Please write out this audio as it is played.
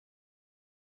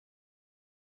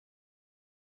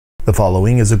The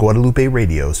following is a Guadalupe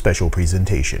Radio special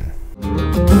presentation.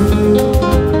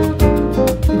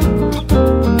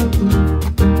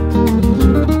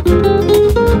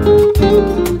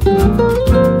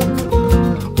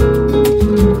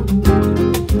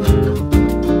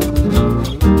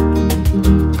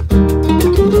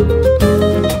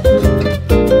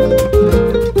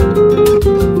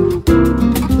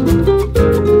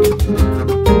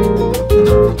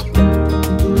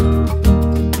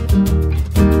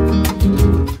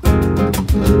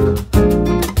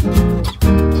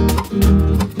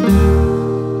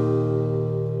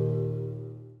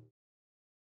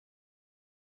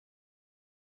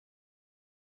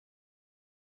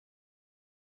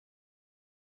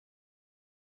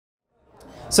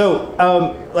 So,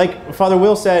 like Father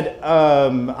Will said,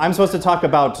 I'm supposed to talk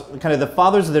about kind of the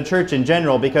fathers of the church in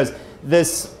general, because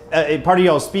this part of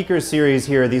y'all's speaker series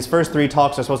here, these first three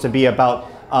talks are supposed to be about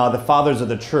the fathers of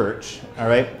the church, all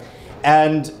right?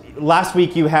 And last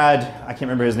week you had, I can't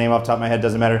remember his name off the top of my head,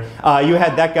 doesn't matter. You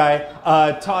had that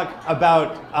guy talk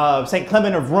about St.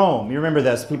 Clement of Rome. You remember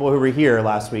this, people who were here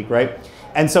last week, right?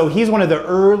 And so he's one of the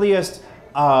earliest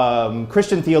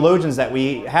Christian theologians that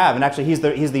we have, and actually he's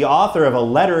the author of a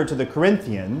letter to the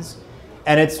Corinthians,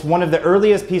 and it's one of the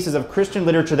earliest pieces of Christian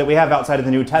literature that we have outside of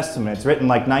the New Testament. It's written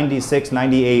like 96,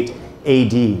 98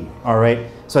 AD, all right?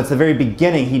 So it's the very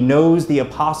beginning. He knows the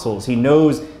apostles. He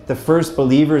knows the first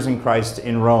believers in Christ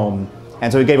in Rome,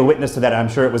 and so he gave a witness to that. I'm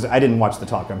sure it was, I didn't watch the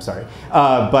talk, I'm sorry,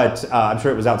 but I'm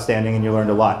sure it was outstanding and you learned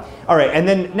a lot. All right, and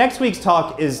then next week's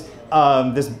talk is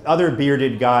this other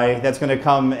bearded guy that's going to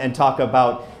come and talk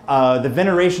about the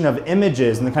veneration of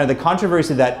images and the kind of the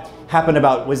controversy that happened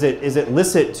about is it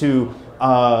licit to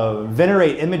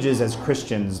venerate images as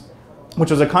Christians,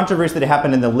 which was a controversy that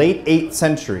happened in the late 8th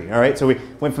century. All right, so we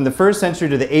went from the 1st century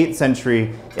to the 8th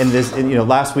century in this,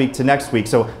 last week to next week.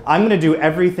 So I'm going to do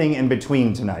everything in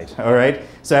between tonight. All right,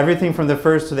 so everything from the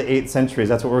 1st to the 8th centuries.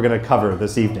 That's what we're going to cover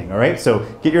this evening. All right, so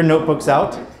get your notebooks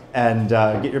out and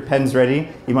get your pens ready.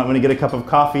 You might want to get a cup of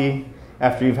coffee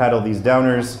after you've had all these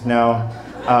downers now.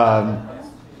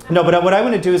 No, but what I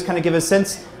want to do is kind of give a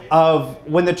sense of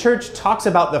when the church talks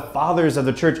about the fathers of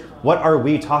the church, what are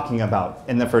we talking about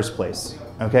in the first place,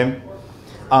 okay?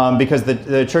 Because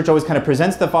the church always kind of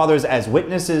presents the fathers as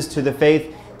witnesses to the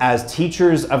faith, as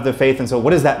teachers of the faith, and so what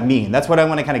does that mean? That's what I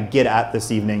want to kind of get at this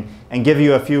evening and give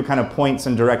you a few kind of points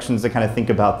and directions to kind of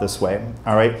think about this way,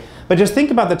 all right? But just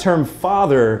think about the term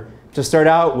father to start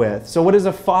out with. So what is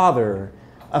a father?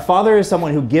 A father is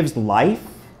someone who gives life.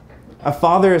 A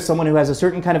father is someone who has a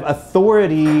certain kind of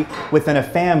authority within a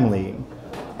family.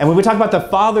 And when we talk about the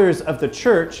fathers of the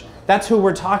church, that's who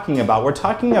we're talking about. We're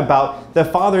talking about the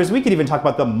fathers. We could even talk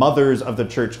about the mothers of the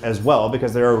church as well,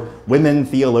 because there are women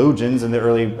theologians in the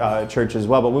early church as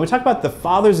well. But when we talk about the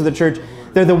fathers of the church,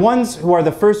 they're the ones who are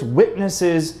the first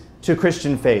witnesses to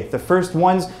Christian faith, the first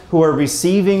ones who are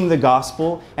receiving the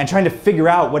gospel and trying to figure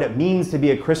out what it means to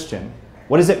be a Christian.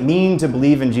 What does it mean to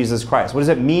believe in Jesus Christ? What does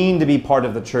it mean to be part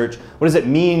of the church? What does it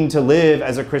mean to live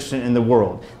as a Christian in the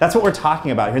world? That's what we're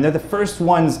talking about here. And they're the first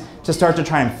ones to start to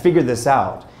try and figure this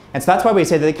out. And so that's why we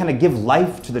say that they kind of give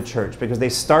life to the church, because they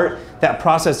start that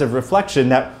process of reflection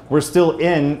that we're still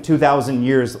in 2,000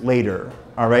 years later,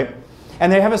 all right?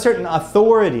 And they have a certain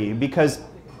authority, because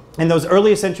in those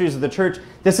early centuries of the church,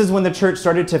 this is when the church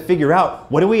started to figure out,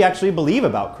 what do we actually believe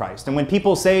about Christ? And when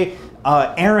people say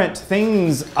errant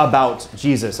things about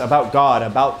Jesus, about God,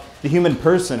 about the human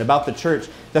person, about the church,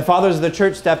 the fathers of the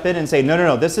church step in and say,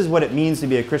 no, this is what it means to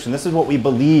be a Christian. This is what we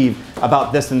believe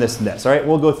about this and this and this. All right,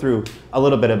 we'll go through a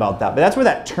little bit about that. But that's where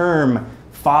that term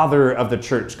father of the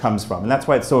church comes from. And that's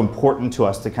why it's so important to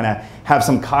us to kind of have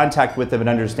some contact with them and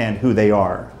understand who they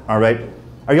are. All right.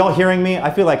 Are y'all hearing me? I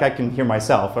feel like I can hear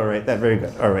myself. All right, that's very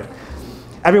good. All right.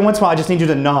 Every once in a while, I just need you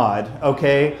to nod,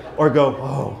 okay? Or go,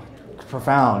 oh,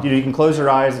 profound. You can close your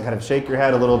eyes and kind of shake your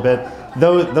head a little bit. That's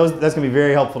going to be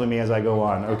very helpful to me as I go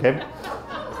on, okay?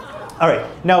 All right.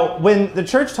 Now, when the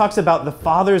church talks about the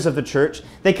fathers of the church,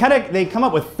 they come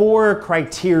up with 4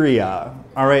 criteria,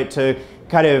 all right, to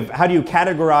kind of, how do you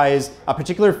categorize a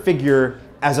particular figure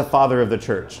as a father of the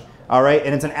church? All right,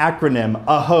 and it's an acronym,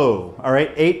 AHOE, all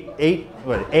right, A-H-O-E,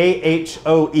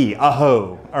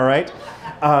 AHOE, all right?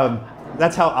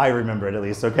 That's how I remember it, at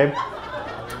least, okay?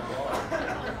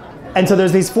 And so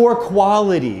there's these 4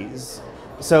 qualities.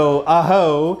 So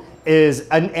AHOE is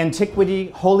an antiquity,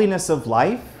 holiness of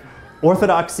life,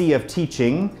 orthodoxy of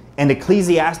teaching, and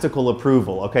ecclesiastical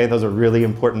approval, okay? Those are really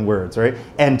important words, right?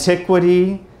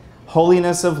 Antiquity,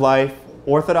 holiness of life,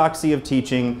 orthodoxy of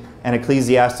teaching, and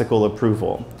ecclesiastical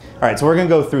approval. All right, so we're going to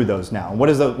go through those now. What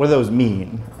do those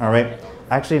mean? All right.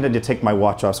 I actually need to take my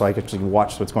watch off so I can actually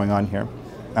watch what's going on here.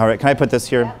 All right, can I put this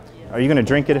here? Are you going to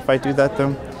drink it if I do that,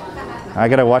 though? I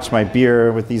got to watch my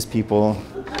beer with these people.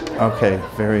 Okay,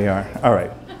 there we are. All right,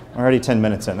 we're already 10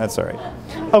 minutes in. That's all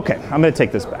right. Okay, I'm going to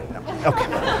take this back now. Okay.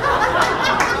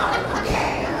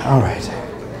 All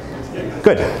right.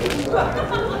 Good.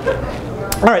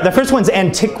 All right, the first one's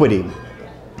antiquity.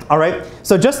 All right,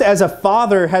 so just as a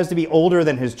father has to be older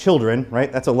than his children,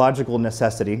 right? That's a logical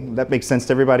necessity. That makes sense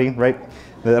to everybody, right?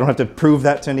 I don't have to prove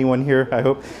that to anyone here, I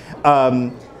hope.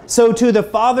 So to the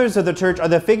fathers of the church are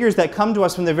the figures that come to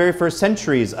us from the very first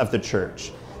centuries of the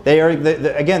church. They are,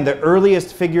 again, the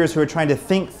earliest figures who are trying to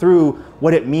think through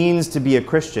what it means to be a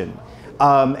Christian.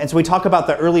 And so we talk about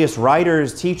the earliest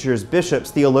writers, teachers,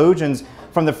 bishops, theologians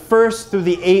from the 1st through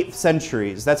the 8th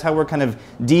centuries. That's how we're kind of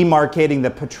demarcating the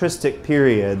patristic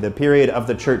period, the period of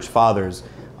the church fathers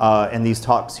in these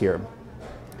talks here.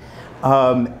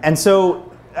 And so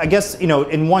I guess,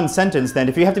 in one sentence then,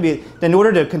 if you have to be, in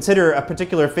order to consider a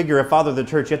particular figure a father of the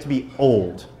church, you have to be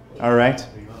old, all right?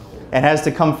 It has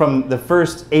to come from the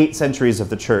first 8 centuries of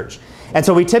the church. And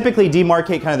so we typically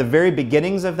demarcate kind of the very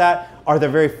beginnings of that are the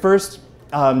very first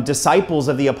disciples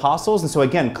of the apostles. And so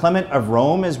again, Clement of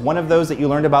Rome is one of those that you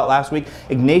learned about last week.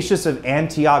 Ignatius of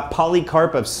Antioch,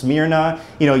 Polycarp of Smyrna.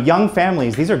 Young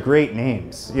families, these are great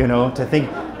names, to think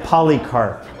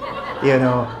Polycarp,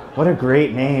 what a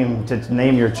great name to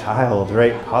name your child,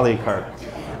 right? Polycarp.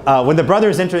 When the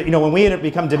brothers enter, when we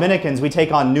become Dominicans, we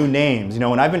take on new names.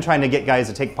 And I've been trying to get guys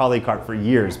to take Polycarp for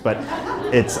years, but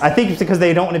I think it's because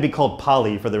they don't want to be called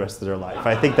Poly for the rest of their life.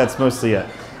 I think that's mostly it.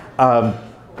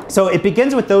 So it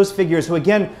begins with those figures who,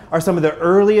 again, are some of the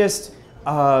earliest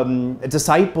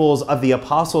disciples of the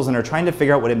apostles and are trying to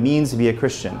figure out what it means to be a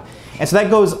Christian. And so that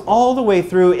goes all the way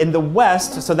through in the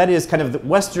West. So that is kind of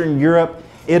Western Europe,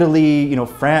 Italy,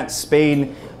 France,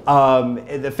 Spain.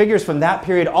 The figures from that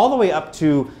period all the way up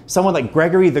to someone like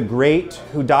Gregory the Great,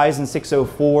 who dies in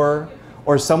 604,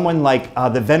 or someone like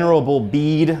the Venerable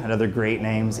Bede, another great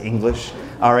names, English.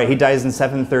 All right, he dies in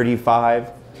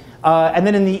 735. And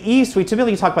then in the East, we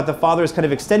typically talk about the fathers kind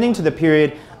of extending to the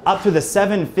period up to the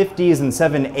 750s and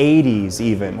 780s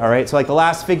even, all right? So like the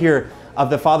last figure of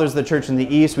the fathers of the church in the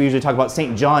East, we usually talk about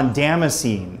St. John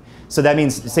Damascene. So that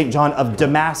means St. John of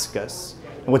Damascus.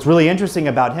 And what's really interesting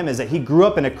about him is that he grew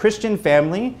up in a Christian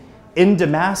family in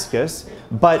Damascus,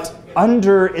 but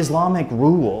under Islamic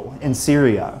rule in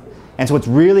Syria. And so what's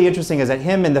really interesting is that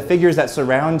him and the figures that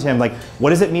surround him, like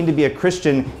what does it mean to be a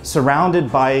Christian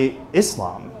surrounded by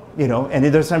Islam? And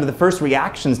there's some of the first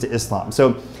reactions to Islam.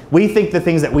 So we think the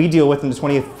things that we deal with in the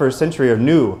 21st century are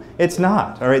new. It's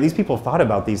not, all right? These people thought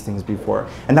about these things before.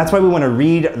 And that's why we want to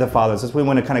read the fathers. That's why we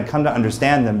want to kind of come to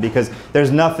understand them, because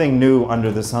there's nothing new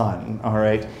under the sun, all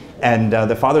right? And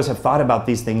the fathers have thought about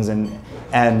these things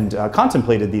and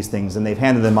contemplated these things, and they've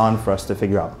handed them on for us to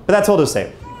figure out. But that's all to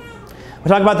say. We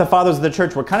talk about the fathers of the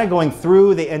church. We're kind of going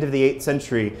through the end of the 8th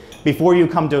century before you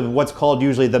come to what's called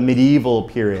usually the medieval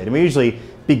period. And we usually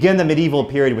begin the medieval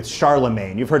period with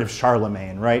Charlemagne. You've heard of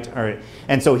Charlemagne, right? All right.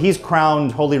 And so he's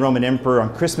crowned Holy Roman Emperor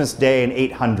on Christmas Day in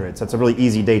 800. So that's a really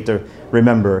easy date to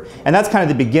remember. And that's kind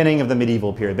of the beginning of the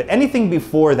medieval period. But anything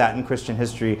before that in Christian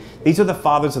history, these are the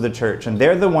fathers of the church. And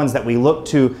they're the ones that we look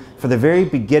to for the very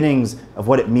beginnings of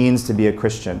what it means to be a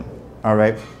Christian. All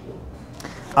right?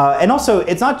 And also,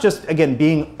 it's not just, again,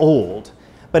 being old,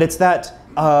 but it's that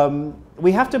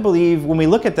we have to believe when we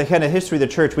look at the kind of history of the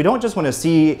church, we don't just want to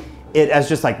see it as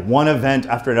just like one event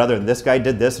after another. And this guy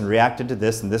did this and reacted to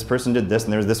this, and this person did this,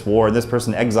 and there's this war, and this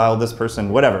person exiled this person,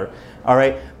 whatever. All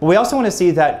right? But we also want to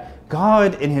see that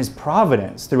God, in his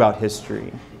providence throughout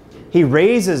history, he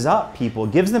raises up people,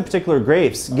 gives them particular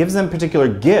grace, gives them particular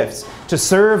gifts to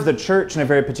serve the church in a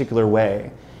very particular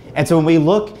way. And so when we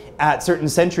look at certain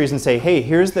centuries and say, hey,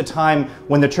 here's the time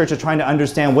when the church is trying to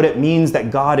understand what it means that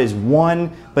God is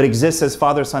one, but exists as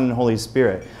Father, Son, and Holy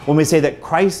Spirit. When we say that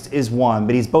Christ is one,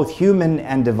 but he's both human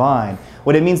and divine.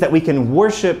 What it means that we can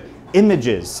worship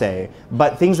images, say,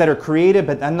 but things that are created,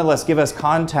 but nonetheless give us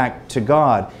contact to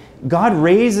God. God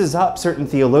raises up certain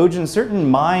theologians, certain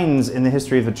minds in the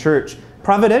history of the church,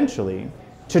 providentially,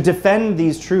 to defend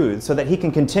these truths so that he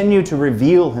can continue to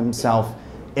reveal himself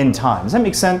in time. Does that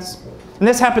make sense? And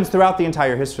this happens throughout the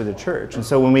entire history of the church. And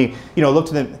so when we, look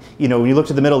to the, when you look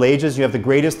to the Middle Ages, you have the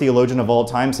greatest theologian of all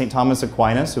time, St. Thomas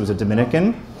Aquinas, who was a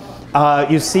Dominican.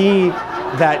 You see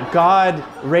that God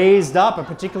raised up a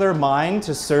particular mind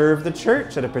to serve the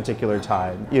church at a particular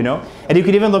time, And you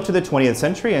could even look to the 20th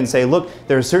century and say, look,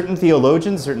 there are certain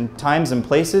theologians, certain times and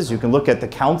places. You can look at the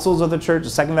councils of the church, the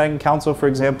Second Vatican Council, for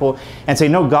example, and say,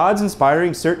 no, God's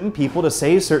inspiring certain people to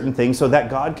say certain things so that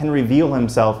God can reveal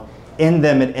himself in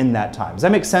them and in that time. Does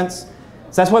that make sense?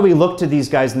 So that's why we look to these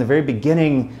guys in the very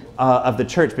beginning of the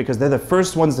church, because they're the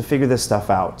first ones to figure this stuff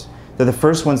out. They're the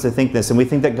first ones to think this, and we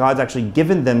think that God's actually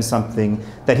given them something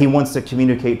that he wants to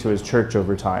communicate to his church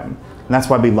over time. And that's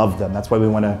why we love them. That's why we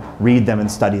want to read them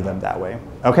and study them that way.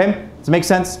 Okay? Does it make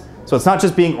sense? So it's not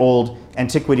just being old.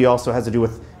 Antiquity also has to do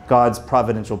with God's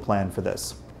providential plan for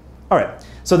this. All right.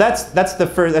 So that's the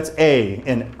first. That's A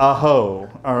in aho.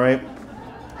 All right.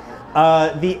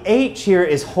 The H here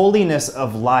is holiness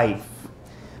of life.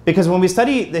 Because when we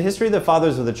study the history of the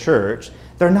fathers of the church,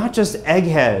 they're not just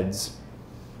eggheads.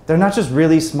 They're not just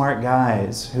really smart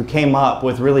guys who came up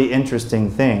with really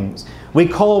interesting things. We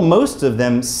call most of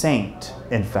them saint,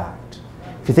 in fact.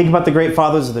 If you think about the great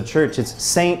fathers of the church, it's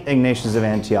Saint Ignatius of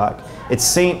Antioch, it's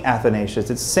Saint Athanasius,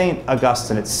 it's Saint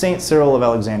Augustine, it's Saint Cyril of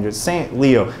Alexandria, it's Saint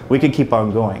Leo. We could keep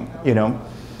on going, you know.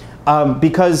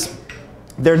 Because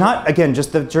they're not, again,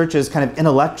 just the church's kind of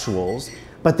intellectuals,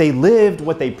 but they lived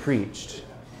what they preached.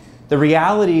 The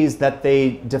realities that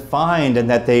they defined and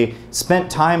that they spent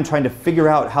time trying to figure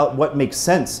out what makes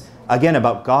sense, again,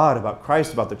 about God, about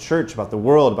Christ, about the church, about the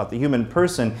world, about the human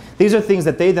person. These are things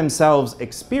that they themselves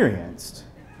experienced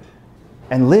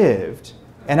and lived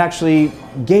and actually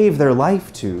gave their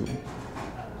life to.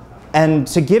 And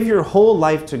to give your whole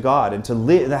life to God and to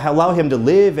allow him to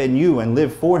live in you and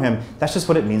live for him, that's just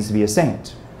what it means to be a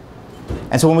saint.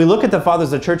 And so when we look at the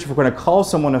fathers of the church, if we're going to call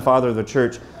someone a father of the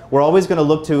church, we're always going to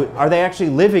look to, are they actually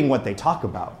living what they talk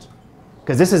about?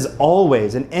 Because this is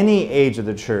always, in any age of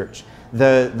the church,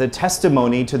 the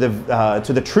testimony to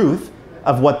the truth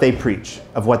of what they preach,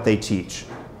 of what they teach.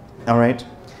 All right?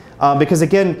 Because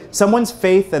again, someone's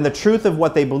faith and the truth of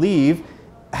what they believe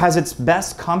has its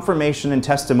best confirmation and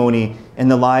testimony in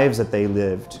the lives that they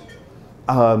lived.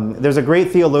 There's a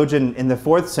great theologian in the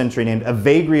 4th century named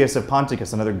Evagrius of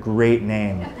Ponticus, another great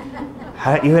name.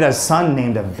 You had a son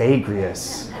named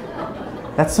Evagrius.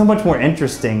 That's so much more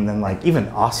interesting than like even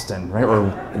Austin, right? Or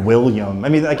William. I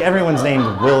mean, like everyone's named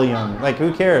William. Like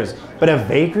who cares? But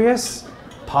Evagrius,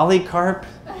 Polycarp,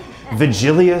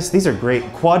 Vigilius, these are great.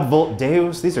 Quodvult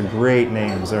Deus, these are great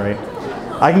names, all right?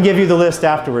 I can give you the list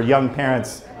afterward, young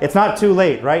parents. It's not too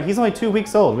late, right? He's only 2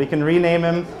 weeks old. We can rename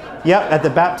him. Yep, at the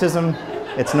baptism,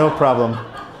 it's no problem.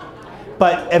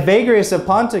 But Evagrius of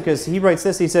Ponticus, he writes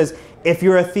this, he says, if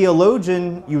you're a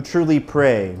theologian, you truly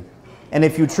pray. And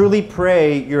if you truly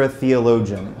pray, you're a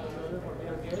theologian.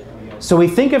 So we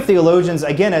think of theologians,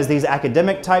 again, as these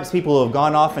academic types, people who have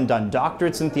gone off and done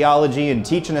doctorates in theology and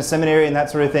teach in a seminary and that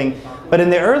sort of thing. But in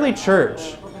the early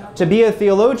church, to be a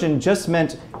theologian just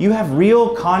meant you have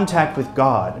real contact with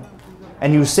God.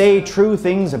 And you say true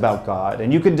things about God.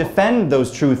 And you can defend those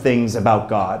true things about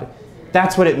God.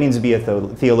 That's what it means to be a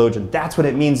theologian. That's what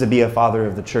it means to be a father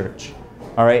of the church.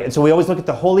 All right? And so we always look at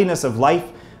the holiness of life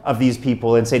of these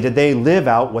people and say, did they live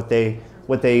out what they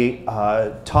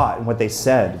taught and what they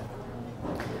said?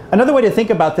 Another way to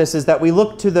think about this is that we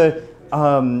look to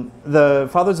the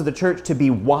fathers of the church to be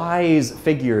wise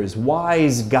figures,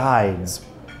 wise guides.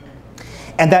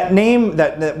 And that name,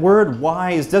 that word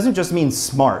wise doesn't just mean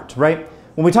smart, right?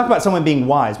 When we talk about someone being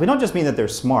wise, we don't just mean that they're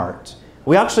smart.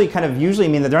 We actually kind of usually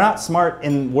mean that they're not smart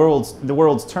in the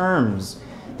world's terms.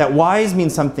 That wise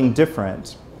means something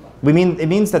different. It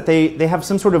means that they have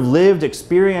some sort of lived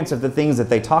experience of the things that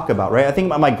they talk about, right? I think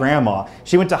about my grandma.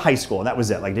 She went to high school, and that was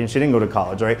it. Like, she didn't go to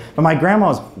college, right? But my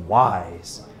grandma's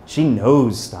wise. She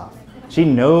knows stuff. She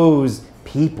knows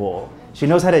people. She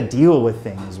knows how to deal with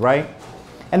things, right?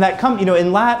 And that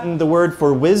in Latin, the word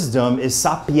for wisdom is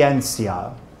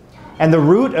sapientia. And the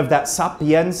root of that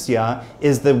sapientia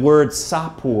is the word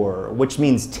sapor, which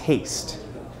means taste.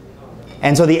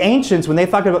 And so the ancients, when they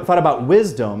thought about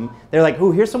wisdom, they're like,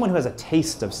 oh, here's someone who has a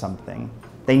taste of something.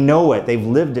 They know it, they've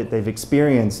lived it, they've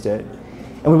experienced it.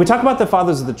 And when we talk about the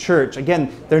fathers of the church,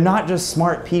 again, they're not just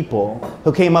smart people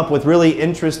who came up with really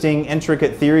interesting,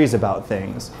 intricate theories about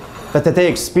things, but that they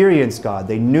experienced God,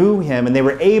 they knew him, and they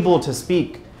were able to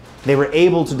speak. They were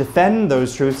able to defend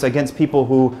those truths against people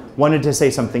who wanted to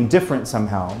say something different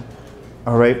somehow.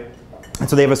 All right? And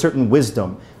so they have a certain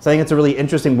wisdom. So I think it's a really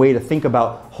interesting way to think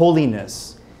about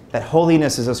holiness. That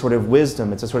holiness is a sort of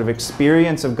wisdom. It's a sort of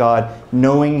experience of God,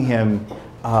 knowing him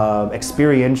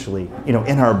experientially,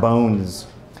 in our bones.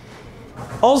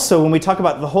 Also, when we talk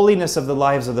about the holiness of the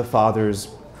lives of the fathers,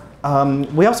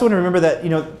 we also want to remember that,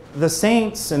 the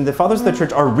saints and the fathers of the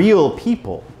church are real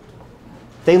people.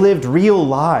 They lived real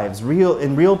lives,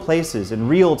 in real places, in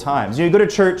real times. You go to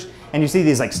church and you see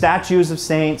these like statues of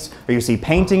saints, or you see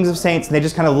paintings of saints, and they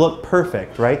just kind of look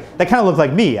perfect, right? They kind of look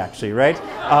like me, actually, right?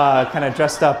 Kind of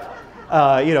dressed up,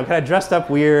 kind of dressed up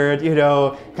weird,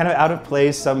 kind of out of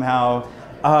place somehow.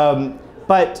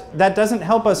 But that doesn't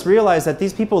help us realize that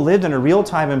these people lived in a real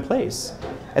time and place.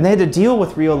 And they had to deal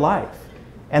with real life.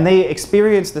 And they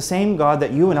experienced the same God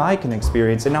that you and I can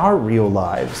experience in our real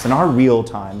lives, in our real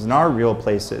times, in our real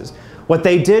places. What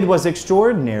they did was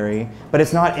extraordinary, but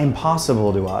it's not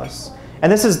impossible to us.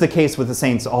 And this is the case with the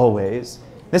saints always.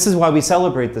 This is why we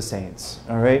celebrate the saints,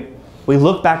 all right? We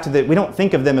look back to we don't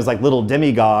think of them as like little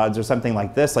demigods or something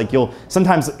like this. Like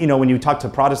sometimes, when you talk to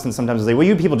Protestants, sometimes they say, well,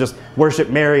 you people just worship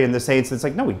Mary and the saints. It's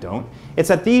like, no, we don't. It's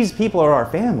that these people are our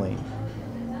family.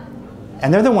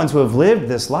 And they're the ones who have lived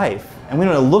this life. And we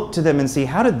want to look to them and see,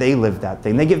 how did they live that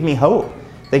thing? They give me hope.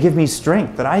 They give me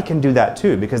strength that I can do that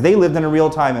too, because they lived in a real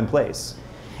time and place.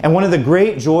 And one of the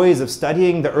great joys of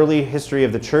studying the early history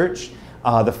of the church,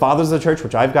 the fathers of the church,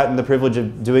 which I've gotten the privilege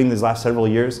of doing these last several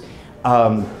years,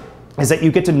 is that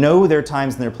you get to know their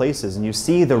times and their places, and you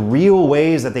see the real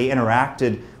ways that they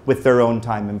interacted with their own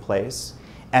time and place,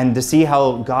 and to see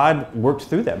how God worked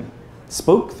through them,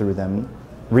 spoke through them,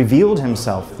 revealed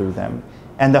himself through them.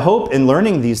 And the hope in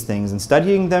learning these things and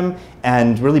studying them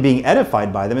and really being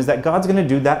edified by them is that God's going to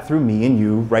do that through me and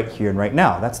you right here and right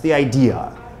now. That's the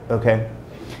idea, okay?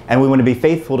 And we want to be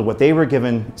faithful to what they were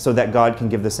given so that God can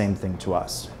give the same thing to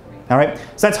us. All right?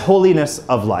 So that's holiness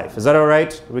of life. Is that all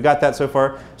right? We got that so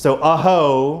far? So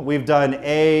aho, we've done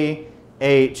A,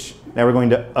 H, now we're going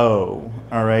to O.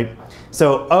 All right?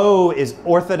 So O is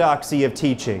orthodoxy of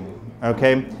teaching.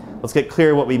 Okay? Let's get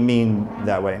clear what we mean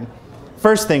that way.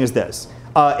 First thing is this.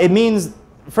 It means,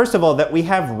 first of all, that we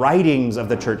have writings of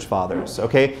the church fathers,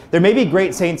 okay? There may be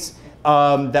great saints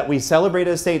that we celebrate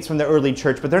as saints from the early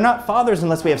church, but they're not fathers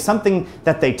unless we have something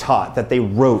that they taught, that they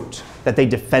wrote, that they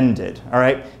defended, all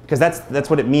right? Because that's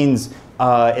what it means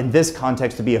in this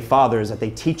context to be a father, is that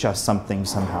they teach us something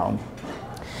somehow.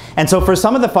 And so for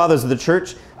some of the fathers of the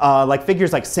church, like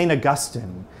figures like St.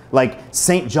 Augustine, like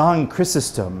St. John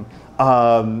Chrysostom,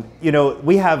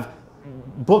 we have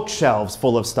bookshelves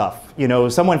full of stuff.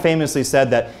 Someone famously said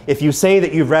that if you say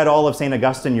that you've read all of St.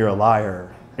 Augustine, you're a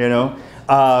liar,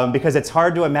 because it's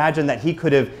hard to imagine that he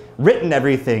could have written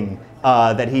everything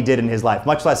that he did in his life,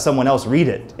 much less someone else read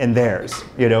it in theirs,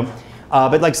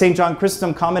 But like St. John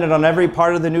Chrysostom commented on every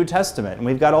part of the New Testament, and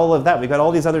we've got all of that. We've got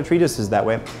all these other treatises that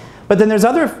way. But then there's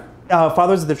other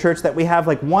fathers of the church that we have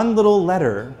like one little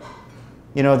letter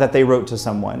that they wrote to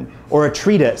someone, or a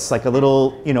treatise, like a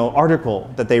little,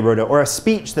 article that they wrote, or a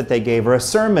speech that they gave, or a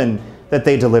sermon that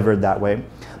they delivered that way.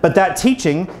 But that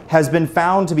teaching has been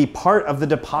found to be part of the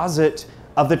deposit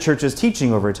of the church's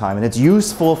teaching over time, and it's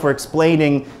useful for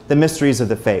explaining the mysteries of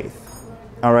the faith.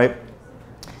 All right?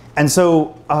 And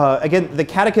so, again, the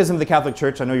Catechism of the Catholic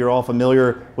Church, I know you're all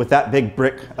familiar with that big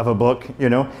brick of a book,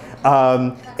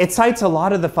 it cites a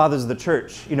lot of the fathers of the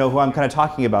church, who I'm kind of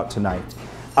talking about tonight.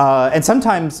 And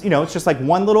sometimes, it's just like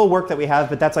one little work that we have,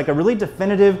 but that's like a really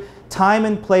definitive time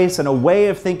and place and a way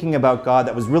of thinking about God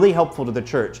that was really helpful to the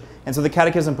church. And so the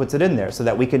Catechism puts it in there so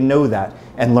that we can know that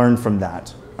and learn from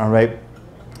that. All right?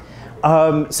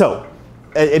 So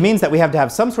it means that we have to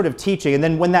have some sort of teaching. And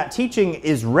then when that teaching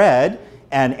is read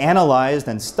and analyzed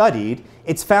and studied,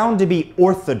 it's found to be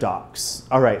orthodox.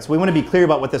 All right? So we want to be clear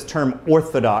about what this term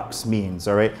orthodox means.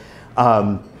 All right?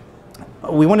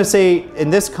 We want to say in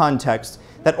this context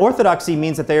that orthodoxy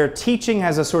means that their teaching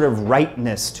has a sort of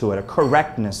rightness to it, a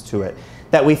correctness to it,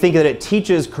 that we think that it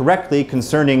teaches correctly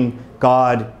concerning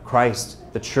God, Christ,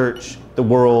 the church, the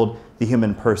world, the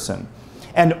human person.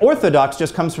 And orthodox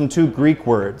just comes from two Greek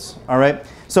words, all right?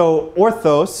 So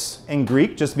orthos in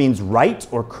Greek just means right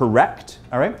or correct,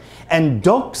 all right? And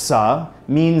doxa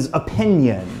means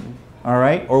opinion, all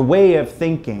right? Or way of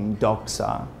thinking,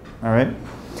 doxa, all right?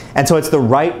 And so it's the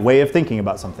right way of thinking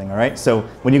about something, all right? So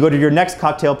when you go to your next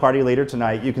cocktail party later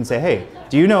tonight, you can say, hey,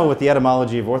 do you know what the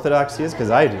etymology of orthodoxy is? Because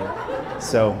I do.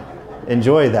 So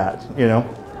enjoy that,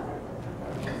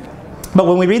 But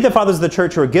when we read the fathers of the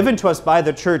church who are given to us by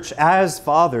the church as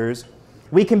fathers,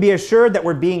 we can be assured that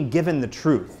we're being given the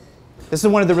truth. This is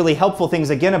one of the really helpful things,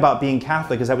 again, about being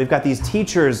Catholic, is that we've got these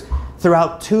teachers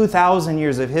throughout 2,000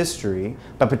 years of history,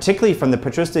 but particularly from the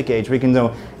patristic age, we can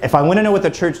know, if I want to know what the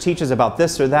church teaches about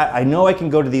this or that, I know I can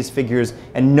go to these figures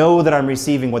and know that I'm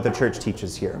receiving what the church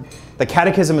teaches here. The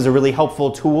Catechism is a really helpful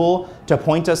tool to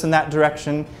point us in that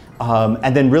direction,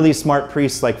 and then really smart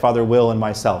priests like Father Will and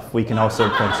myself, we can also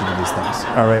point you to these things.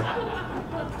 All right.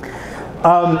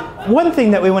 One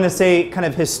thing that we want to say kind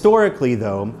of historically,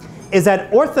 though, is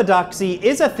that orthodoxy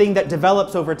is a thing that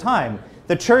develops over time.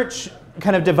 The church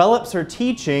kind of develops her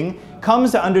teaching,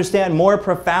 comes to understand more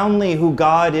profoundly who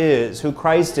God is, who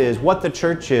Christ is, what the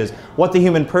church is, what the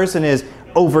human person is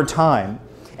over time.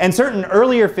 And certain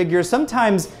earlier figures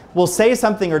sometimes will say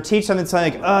something or teach something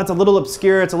like, oh, it's a little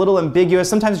obscure, it's a little ambiguous,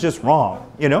 sometimes just wrong,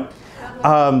 you know?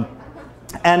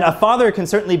 And a father can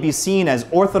certainly be seen as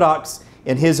orthodox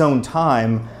in his own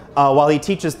time, while he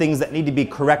teaches things that need to be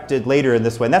corrected later in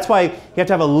this way. And that's why you have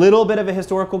to have a little bit of a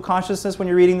historical consciousness when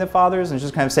you're reading the fathers, and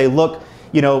just kind of say, look,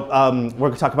 you know, we're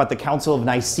going to talk about the Council of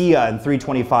Nicaea in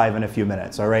 325 in a few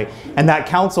minutes, all right? And that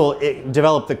council, it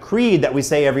developed the creed that we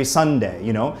say every Sunday,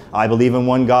 you know, I believe in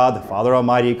one God, the Father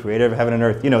Almighty, creator of heaven and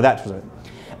earth, you know, that sort of thing.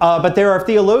 But there are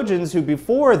theologians who,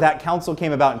 before that council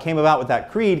came about with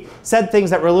that creed, said things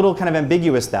that were a little kind of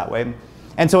ambiguous that way.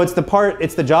 And so it's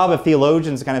the job of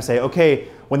theologians to kind of say, okay,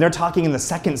 when they're talking in the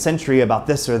 2nd century about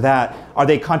this or that, are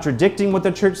they contradicting what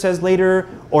the church says later?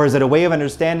 Or is it a way of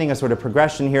understanding a sort of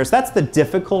progression here? So that's the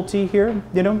difficulty here,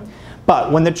 you know? But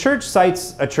when the church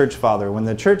cites a church father, when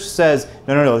the church says,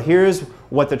 no, here's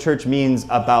what the church means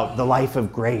about the life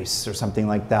of grace or something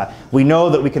like that, we know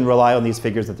that we can rely on these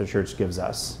figures that the church gives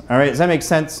us. All right, does that make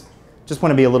sense? Just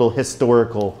want to be a little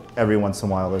historical every once in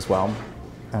a while as well.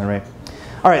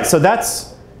 All right, so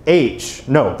that's H.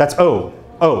 No, that's O.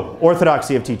 O,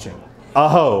 orthodoxy of teaching.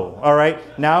 Aho, all right?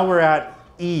 Now we're at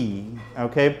E,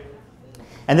 okay?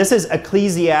 And this is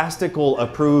ecclesiastical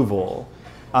approval.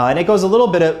 And it goes a little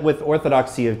bit with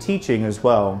orthodoxy of teaching as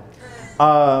well.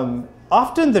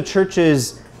 Often the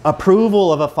church's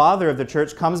approval of a father of the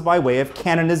church comes by way of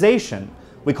canonization.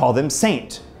 We call them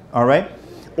saint, all right?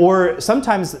 Or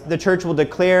sometimes the church will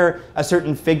declare a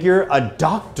certain figure a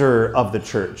doctor of the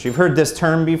church. You've heard this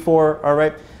term before, all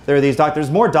right? There are these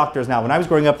doctors, more doctors now. When I was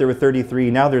growing up, there were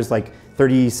 33. Now there's like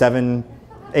 37,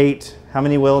 8. How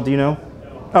many, Will? Do you know?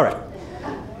 All right.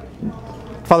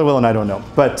 Father Will and I don't know.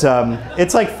 But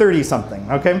it's like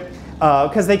 30-something, okay?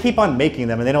 Because they keep on making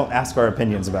them and they don't ask our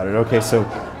opinions about it, okay? So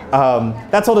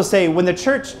that's all to say, when the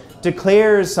church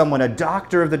declares someone a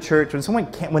doctor of the church,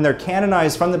 when they're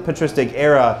canonized from the patristic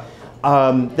era,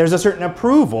 there's a certain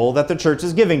approval that the church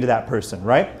is giving to that person,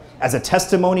 right? As a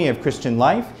testimony of Christian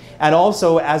life, and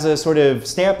also as a sort of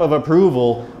stamp of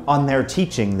approval on their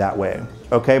teaching that way,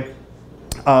 okay?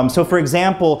 So for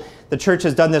example, the church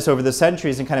has done this over the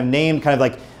centuries and kind of named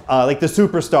like the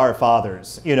superstar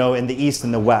fathers, you know, in the East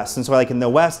and the West. And so like in the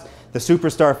West, the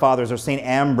superstar fathers are St.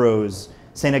 Ambrose,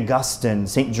 St. Augustine,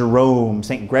 St. Jerome,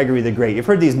 St. Gregory the Great. You've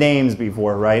heard these names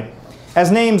before, right?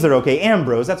 As names, they're okay.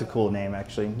 Ambrose, that's a cool name,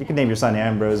 actually. You can name your son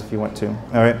Ambrose if you want to,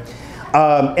 all right?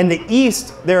 In the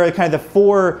East, there are kind of the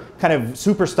 4 kind of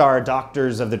superstar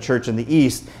doctors of the church in the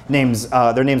East.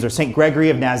 Their names are St. Gregory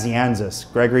of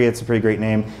Nazianzus. Gregory, it's a pretty great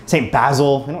name. St.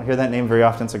 Basil, we don't hear that name very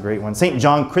often, it's a great one. St.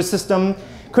 John Chrysostom.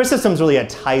 Chrysostom's really a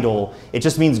title. It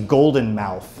just means golden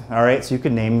mouth, all right? So you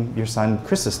could name your son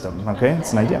Chrysostom, okay?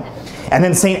 That's an idea. And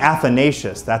then St.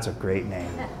 Athanasius, that's a great name.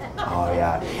 Oh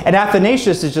yeah. And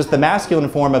Athanasius is just the masculine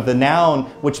form of the noun,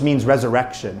 which means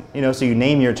resurrection. You know, so you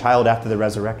name your child after the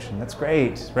resurrection. That's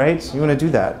great, right? You want to do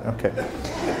that, okay.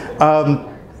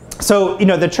 So, you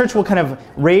know, the church will kind of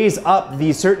raise up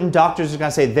these certain doctors who are going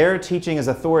to say their teaching is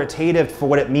authoritative for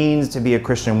what it means to be a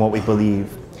Christian, what we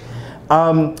believe.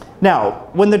 Now,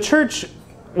 when the church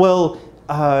will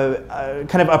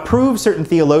kind of approve certain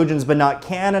theologians but not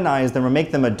canonize them or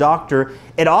make them a doctor,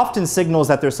 it often signals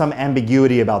that there's some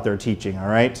ambiguity about their teaching, all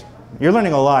right? You're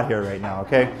learning a lot here right now,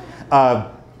 okay?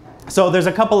 So there's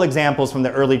a couple examples from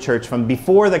the early church, from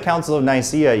before the Council of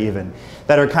Nicaea even,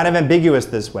 that are kind of ambiguous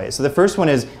this way. So the first one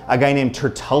is a guy named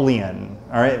Tertullian,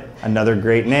 all right? Another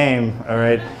great name, all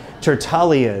right?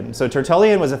 Tertullian. So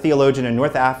Tertullian was a theologian in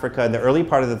North Africa in the early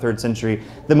part of the 3rd century,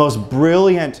 the most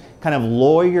brilliant kind of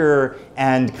lawyer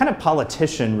and kind of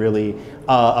politician, really,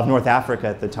 of North Africa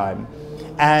at the time.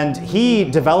 And he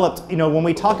developed, you know, when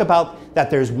we talk about that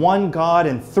there's one God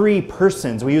and 3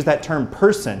 persons, we use that term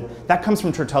person, that comes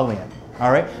from Tertullian.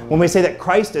 All right? When we say that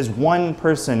Christ is one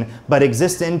person but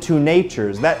exists in 2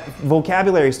 natures, that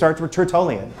vocabulary starts with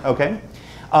Tertullian, okay?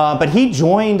 But he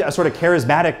joined a sort of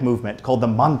charismatic movement called the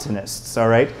Montanists, all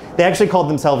right? They actually called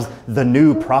themselves the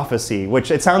New Prophecy,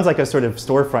 which it sounds like a sort of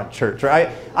storefront church, right?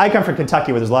 I come from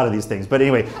Kentucky where there's a lot of these things. But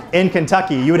anyway, in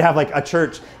Kentucky, you would have like a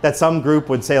church that some group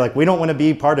would say like, we don't want to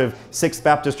be part of Sixth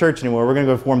Baptist Church anymore. We're going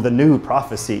to go form the New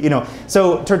Prophecy, you know?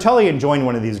 So Tertullian joined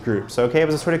one of these groups, okay? It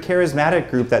was a sort of charismatic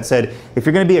group that said, if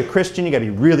you're going to be a Christian, you got to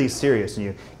be really serious, and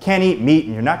you can't eat meat,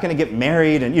 and you're not going to get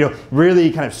married, and, you know,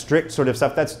 really kind of strict sort of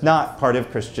stuff. That's not part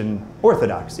of Christian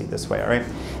orthodoxy this way, all right?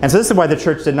 And so this is why the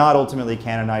church did not ultimately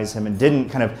canonize him and didn't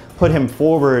kind of put him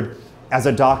forward as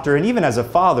a doctor and even as a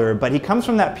father, but he comes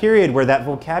from that period where that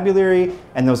vocabulary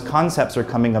and those concepts are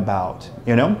coming about,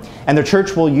 you know? And the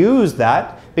church will use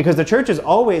that because the church is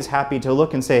always happy to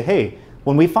look and say, hey,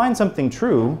 when we find something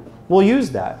true, we'll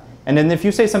use that. And then if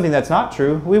you say something that's not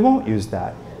true, we won't use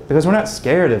that. Because we're not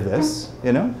scared of this,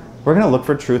 you know? We're going to look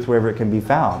for truth wherever it can be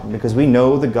found, because we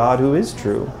know the God who is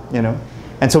true, you know?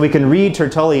 And so we can read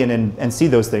Tertullian and see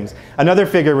those things. Another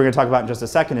figure we're going to talk about in just a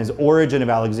second is Origen of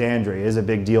Alexandria. It is a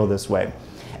big deal this way.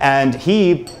 And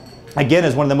he, again,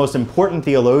 is one of the most important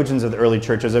theologians of the early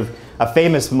churches, of a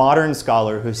famous modern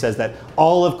scholar who says that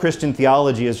all of Christian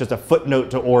theology is just a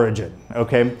footnote to Origen,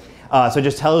 okay? So it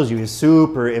just tells you he's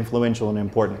super influential and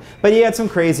important. But he had some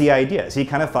crazy ideas. He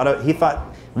kind of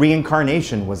thought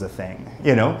reincarnation was a thing,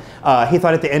 you know? He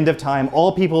thought at the end of time,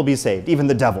 all people will be saved, even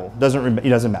the devil. It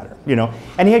doesn't matter, you know?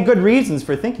 And he had good reasons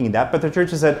for thinking that, but the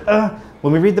church has said,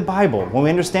 when we read the Bible, when we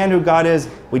understand who God is,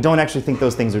 we don't actually think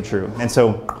those things are true. And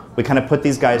so we kind of put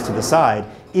these guys to the side,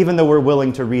 even though we're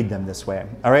willing to read them this way,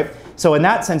 all right? So in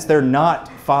that sense, they're not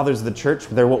fathers of the church.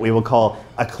 They're what we will call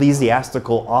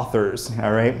ecclesiastical authors,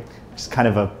 all right? It's kind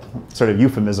of a sort of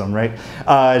euphemism, right?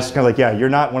 It's kind of like, yeah, you're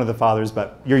not one of the fathers,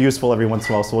 but you're useful every once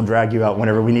in a while, so we'll drag you out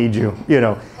whenever we need you, you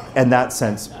know, in that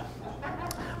sense.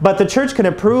 But the church can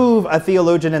approve a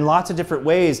theologian in lots of different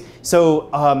ways. So,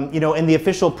 you know, in the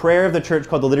official prayer of the church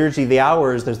called the Liturgy of the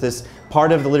Hours, there's this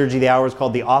part of the Liturgy of the Hours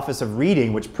called the Office of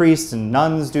Reading, which priests and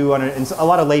nuns do, and a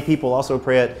lot of lay people also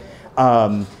pray it.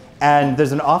 And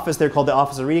there's an office there called the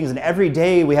Office of Readings, and every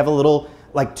day we have a little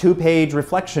like 2-page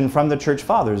reflection from the church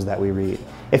fathers that we read.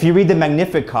 If you read the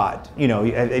Magnificat, you know,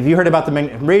 if you heard about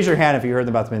raise your hand if you heard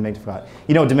about the Magnificat.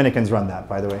 You know Dominicans run that,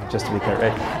 by the way, just to be clear,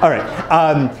 right? All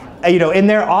right. You know, in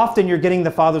there often you're getting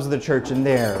the fathers of the church in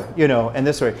there, you know, and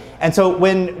this way. And so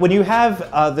when you have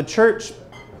the church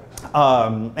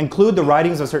include the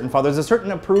writings of certain fathers, there's a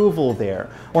certain approval there.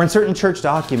 Or in certain church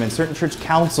documents, certain church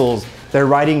councils, their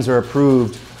writings are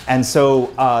approved. And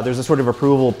so there's a sort of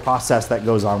approval process that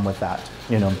goes on with that,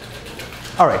 you know.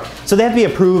 All right, so they have to be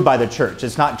approved by the church.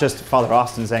 It's not just Father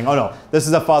Austin saying, oh no, this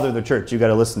is a father of the church, you got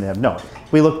to listen to him. No,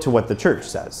 we look to what the church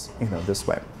says, you know, this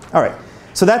way. All right,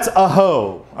 so that's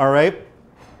aho, all right?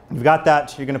 You've got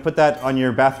that. You're going to put that on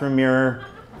your bathroom mirror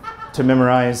to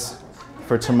memorize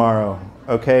for tomorrow,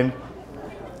 okay?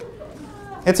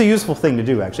 It's a useful thing to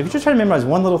do, actually. If you just try to memorize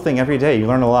one little thing every day, you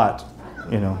learn a lot,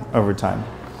 you know, over time.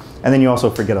 And then you also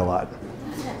forget a lot.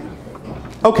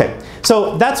 Okay,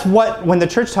 so that's what, when the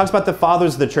church talks about the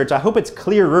fathers of the church, I hope it's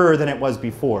clearer than it was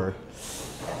before.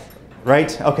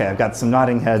 Right? Okay, I've got some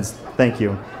nodding heads. Thank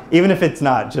you. Even if it's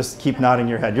not, just keep nodding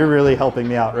your head. You're really helping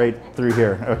me out right through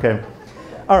here. Okay.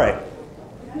 All right.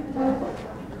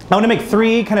 I want to make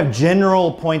 3 kind of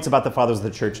general points about the fathers of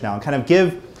the church now and kind of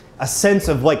give a sense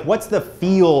of like what's the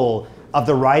feel of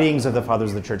the writings of the fathers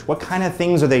of the church. What kind of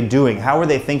things are they doing? How are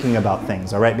they thinking about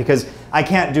things, all right? Because I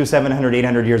can't do 700,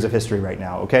 800 years of history right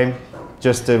now, okay?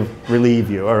 Just to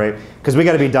relieve you, all right? Because we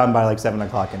got to be done by like 7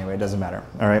 o'clock anyway, it doesn't matter,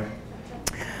 all right?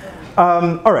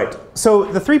 All right, so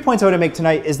the 3 points I want to make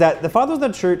tonight is that the fathers of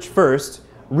the church first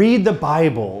read the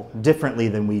Bible differently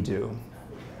than we do.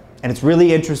 And it's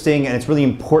really interesting and it's really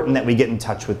important that we get in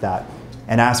touch with that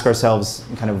and ask ourselves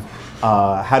kind of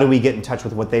how do we get in touch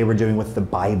with what they were doing with the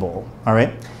Bible, all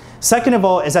right? Second of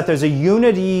all is that there's a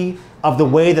unity of the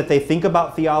way that they think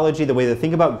about theology, the way they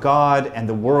think about God and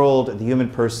the world, the human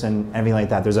person, everything like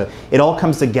that. It all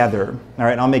comes together, all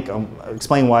right? And I'll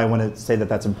explain why I want to say that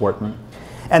that's important.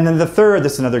 And then the third,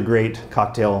 this is another great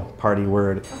cocktail party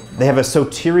word, they have a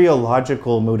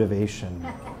soteriological motivation.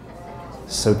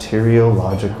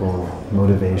 Soteriological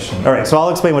motivation. All right, so I'll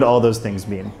explain what all those things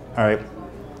mean, all right?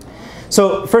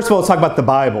 So first of all, let's talk about the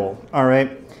Bible, all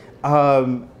right?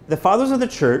 The fathers of the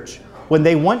church, when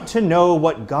they want to know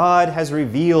what God has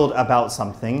revealed about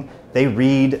something, they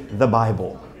read the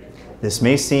Bible. This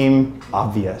may seem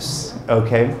obvious,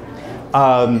 okay?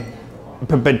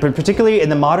 But particularly in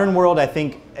the modern world, I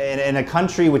think in a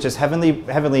country which is heavily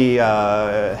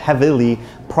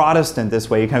Protestant this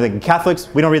way, you kind of think Catholics,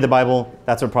 we don't read the Bible,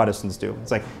 that's what Protestants do.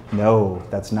 It's like, no,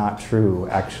 that's not true,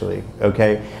 actually,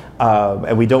 okay?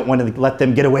 And we don't want to let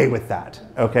them get away with that,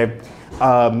 okay?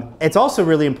 It's also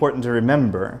really important to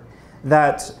remember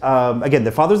that, again,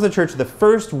 the fathers of the church are the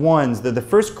first ones, they're the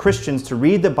first Christians to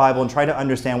read the Bible and try to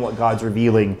understand what God's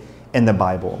revealing in the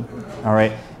Bible, all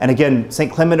right? And again,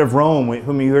 St. Clement of Rome,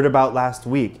 whom you heard about last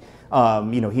week,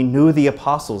 you know, he knew the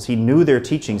apostles, he knew their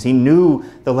teachings, he knew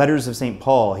the letters of St.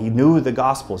 Paul, he knew the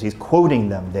Gospels, he's quoting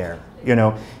them there, you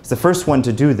know? He's the first one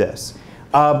to do this.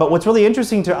 But what's really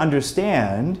interesting to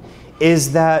understand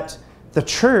is that the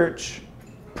church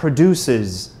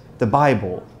produces the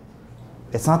Bible.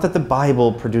 It's not that the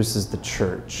Bible produces the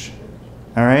church,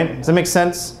 all right? Does that make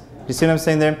sense? Do you see what I'm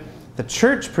saying there? The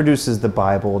church produces the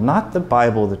Bible, not the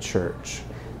Bible the church.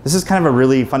 This is kind of a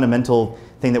really fundamental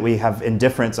thing that we have in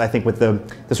difference, I think, with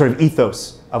the sort of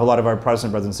ethos of a lot of our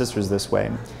Protestant brothers and sisters this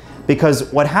way.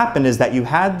 Because what happened is that you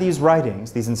had these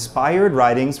writings, these inspired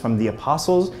writings from the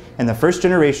apostles and the first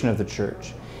generation of the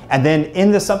church. And then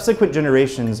in the subsequent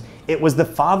generations, it was the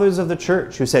fathers of the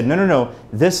church who said, no,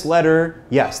 this letter,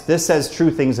 yes, this says true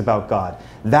things about God.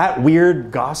 That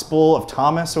weird gospel of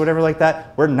Thomas or whatever like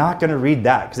that, we're not going to read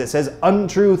that because it says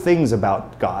untrue things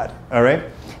about God, all right?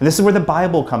 And this is where the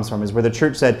Bible comes from, is where the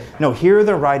church said, no, here are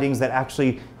the writings that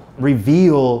actually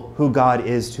reveal who God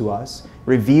is to us,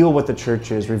 reveal what the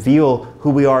church is, reveal who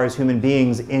we are as human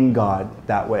beings in God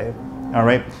that way, all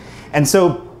right? And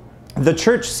so the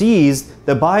church sees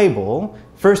the Bible,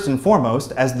 first and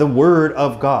foremost, as the Word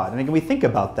of God. And again, we think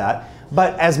about that.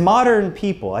 But as modern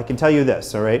people, I can tell you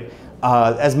this, all right?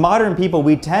 As modern people,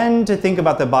 we tend to think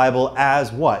about the Bible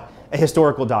as what? A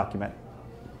historical document.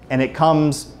 And it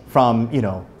comes from,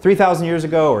 3,000 years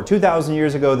ago or 2,000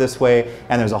 years ago this way,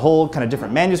 and there's a whole kind of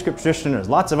different manuscript tradition. There's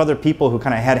lots of other people who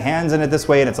kind of had hands in it this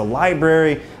way, and it's a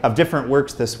library of different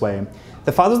works this way.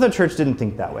 The fathers of the church didn't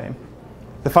think that way.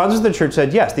 The fathers of the church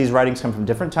said, yes, these writings come from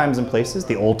different times and places.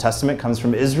 The Old Testament comes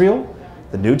from Israel.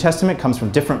 The New Testament comes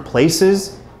from different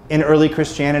places in early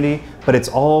Christianity, but it's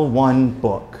all one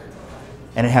book.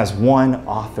 And it has one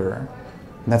author,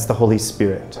 and that's the Holy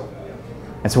Spirit.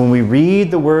 And so when we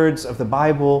read the words of the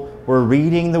Bible, we're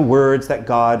reading the words that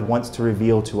God wants to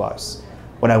reveal to us.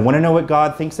 When I want to know what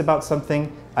God thinks about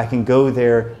something, I can go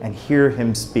there and hear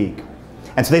him speak.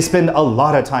 And so they spend a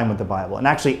lot of time with the Bible. And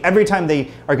actually, every time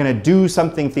they are going to do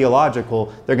something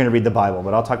theological, they're going to read the Bible.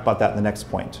 But I'll talk about that in the next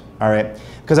point. All right?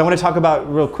 Because I want to talk about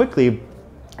real quickly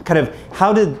kind of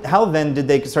how then did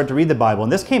they start to read the Bible?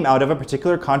 And this came out of a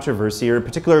particular controversy or a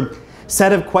particular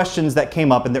set of questions that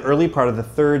came up in the early part of the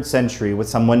 3rd century with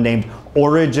someone named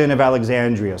Origen of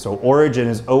Alexandria. So Origen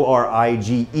is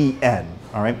O-R-I-G-E-N.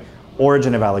 All right?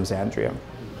 Origen of Alexandria.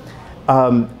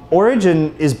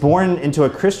 Origen is born into a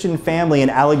Christian family in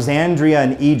Alexandria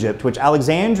in Egypt, which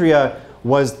Alexandria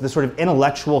was the sort of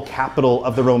intellectual capital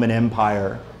of the Roman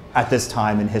Empire at this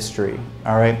time in history,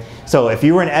 all right? So if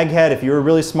you were an egghead, if you were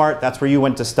really smart, that's where you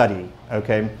went to study,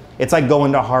 okay? It's like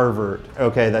going to Harvard,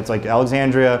 okay? That's like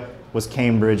Alexandria was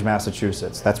Cambridge,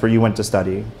 Massachusetts. That's where you went to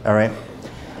study, all right?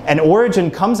 And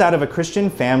Origen comes out of a Christian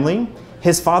family.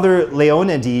 His father,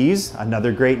 Leonides,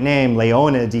 another great name,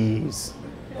 Leonides.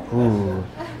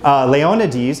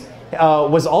 Leonides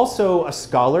was also a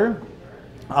scholar,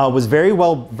 was very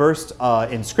well versed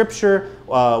in scripture,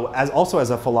 also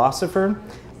as a philosopher,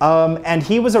 and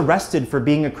he was arrested for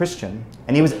being a Christian,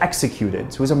 and he was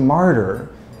executed. So he was a martyr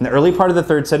in the early part of the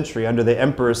 3rd century under the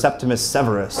Emperor Septimus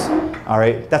Severus. All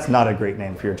right, that's not a great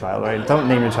name for your child, right? Don't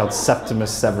name your child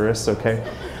Septimus Severus, okay?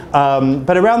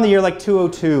 But around the year like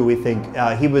 202, we think,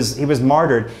 he was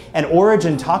martyred, and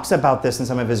Origen talks about this in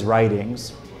some of his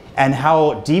writings, and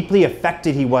how deeply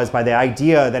affected he was by the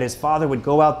idea that his father would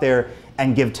go out there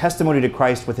and give testimony to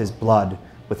Christ with his blood,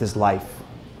 with his life,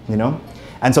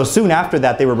 And so soon after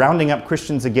that, they were rounding up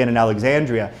Christians again in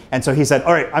Alexandria. And so he said,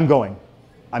 all right, I'm going.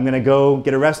 I'm going to go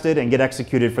get arrested and get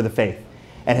executed for the faith.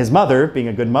 And his mother, being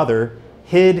a good mother,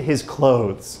 hid his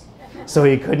clothes so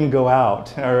he couldn't go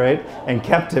out, all right, and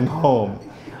kept him home.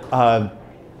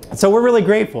 So we're really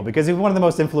grateful because he's one of the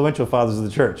most influential fathers of the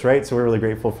church, right? So we're really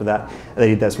grateful for that he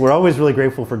did this. We're always really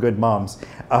grateful for good moms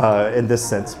in this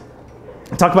sense.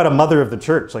 Talk about a mother of the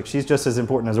church. Like, she's just as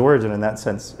important as Origen in that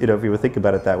sense, if you would think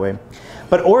about it that way.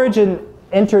 But Origen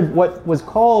entered what was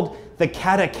called the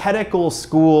catechetical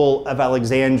school of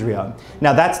Alexandria.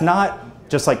 Now, that's not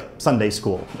just like Sunday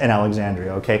school in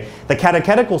Alexandria, okay? The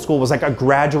catechetical school was like a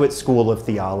graduate school of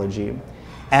theology.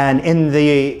 And in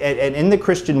the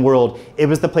Christian world, it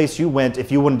was the place you went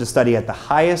if you wanted to study at the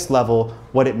highest level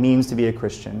what it means to be a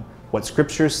Christian, what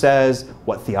Scripture says,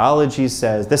 what theology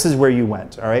says. This is where you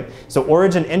went, all right? So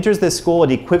Origen enters this school,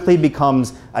 and he quickly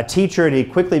becomes a teacher, and he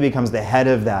quickly becomes the head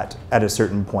of that at a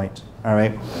certain point, all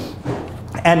right?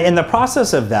 And in the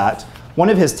process of that, one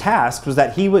of his tasks was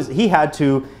that he had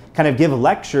to kind of give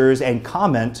lectures and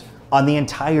comment on the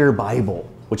entire Bible,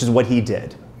 which is what he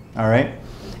did, all right?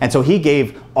 And so he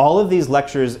gave all of these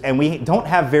lectures, and we don't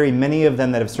have very many of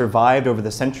them that have survived over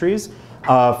the centuries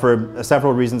for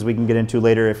several reasons we can get into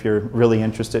later if you're really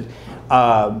interested.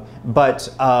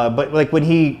 But like when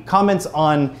he comments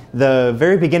on the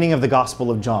very beginning of the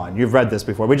Gospel of John, you've read this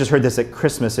before. We just heard this at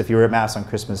Christmas if you were at Mass on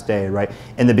Christmas Day, right?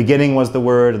 In the beginning was the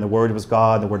Word, and the Word was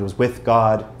God, and the Word was with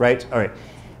God, right? All right.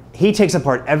 He takes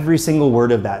apart every single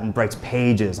word of that and writes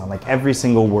pages on like every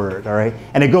single word, all right?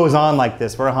 And it goes on like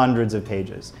this for hundreds of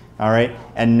pages, all right?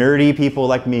 And nerdy people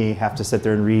like me have to sit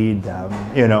there and read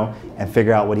them, you know, and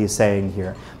figure out what he's saying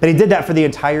here. But he did that for the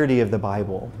entirety of the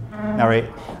Bible, all right?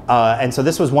 And so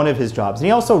this was one of his jobs. And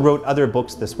he also wrote other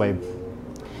books this way.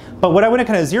 But what I want to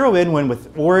kind of zero in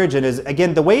with Origen is,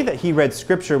 again, the way that he read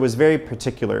Scripture was very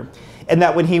particular. And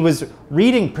that when he was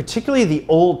reading particularly the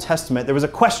Old Testament, there was a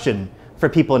question for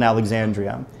people in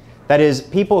Alexandria. That is,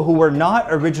 people who were not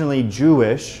originally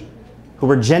Jewish, who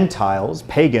were Gentiles,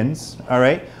 pagans, all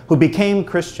right, who became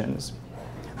Christians.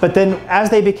 But then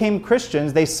as they became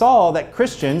Christians, they saw that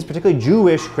Christians, particularly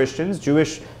Jewish Christians,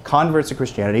 Jewish converts to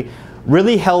Christianity,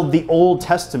 really held the Old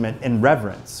Testament in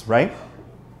reverence, right?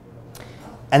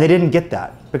 And they didn't get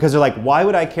that because they're like, why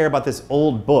would I care about this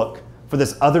old book for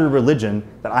this other religion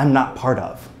that I'm not part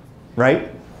of,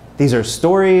 right? These are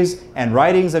stories and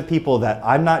writings of people that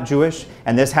I'm not Jewish,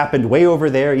 and this happened way over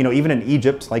there, you know, even in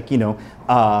Egypt, like, you know,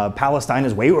 Palestine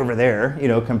is way over there, you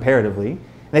know, comparatively.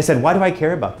 And they said, why do I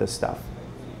care about this stuff?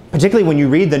 Particularly when you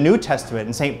read the New Testament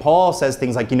and St. Paul says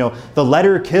things like, you know, the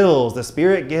letter kills, the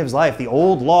Spirit gives life, the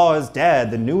old law is dead,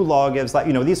 the new law gives life,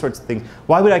 you know, these sorts of things.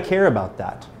 Why would I care about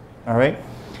that, all right?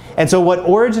 And so what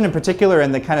Origen in particular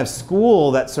and the kind of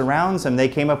school that surrounds him, they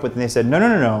came up with, and they said, no, no,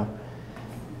 no, no.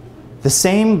 The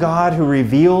same God who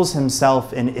reveals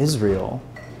himself in Israel,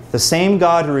 the same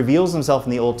God who reveals himself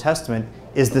in the Old Testament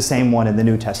is the same one in the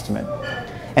New Testament.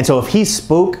 And so if he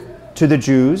spoke to the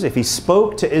Jews, if he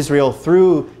spoke to Israel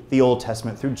through the Old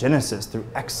Testament, through Genesis, through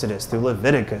Exodus, through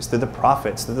Leviticus, through the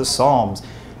prophets, through the Psalms,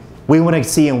 we want to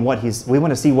see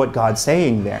what God's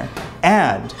saying there.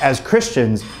 And as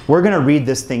Christians, we're going to read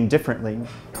this thing differently.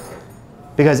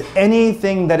 Because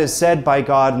anything that is said by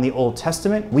God in the Old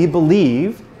Testament, we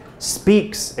believe,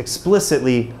 speaks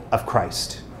explicitly of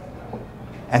Christ.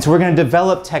 And so we're going to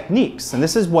develop techniques. And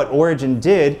this is what Origen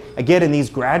did, again, in these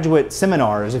graduate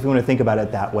seminars, if you want to think about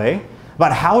it that way,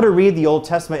 about how to read the Old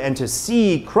Testament and to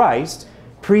see Christ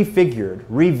prefigured,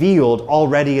 revealed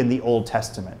already in the Old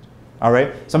Testament. All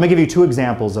right, so I'm going to give you two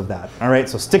examples of that. All right,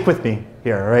 so stick with me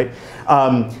here. All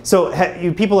right,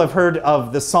 you people have heard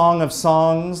of the Song of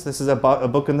Songs. This is a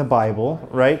book in the Bible,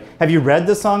 right? Have you read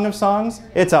the Song of Songs?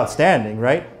 It's outstanding,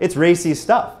 right? It's racy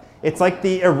stuff. It's like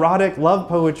the erotic love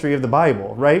poetry of the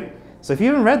Bible, right? So if you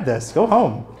haven't read this, go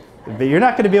home. But you're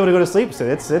not going to be able to go to sleep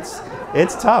soon.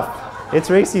 It's tough.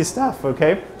 It's racy stuff.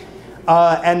 Okay.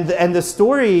 And the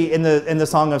story in the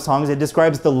Song of Songs, it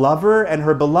describes the lover and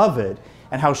her beloved,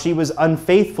 and how she was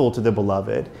unfaithful to the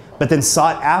beloved, but then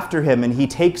sought after him, and he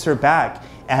takes her back,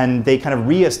 and they kind of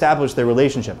reestablish their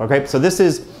relationship. Okay, so this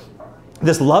is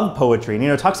this love poetry, and, you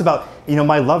know, it talks about, you know,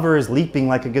 my lover is leaping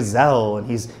like a gazelle, and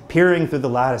he's peering through the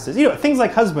lattices. You know, things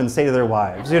like husbands say to their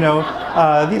wives. You know,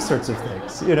 these sorts of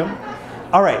things. You know,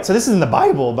 all right. So this is in the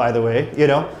Bible, by the way. You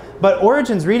know, but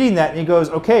Origen's reading that, and he goes,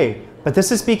 okay, but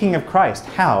this is speaking of Christ.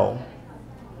 How?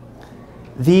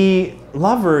 The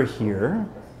lover here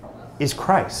is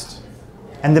Christ,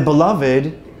 and the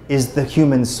beloved is the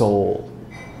human soul.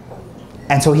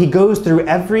 And so he goes through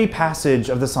every passage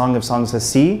of the Song of Songs to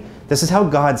see, this is how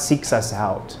God seeks us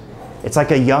out. It's like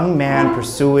a young man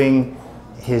pursuing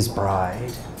his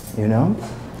bride, you know?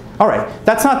 All right,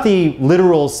 that's not the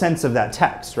literal sense of that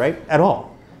text, right, at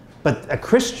all. But a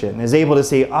Christian is able to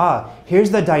say,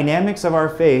 here's the dynamics of our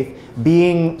faith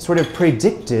being sort of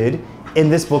predicted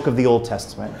in this book of the Old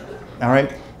Testament, all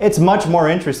right? It's much more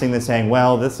interesting than saying,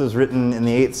 well, this was written in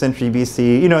the 8th century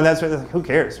BC, you know, and that's like, who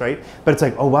cares, right? But it's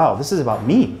like, oh, wow, this is about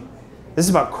me. This is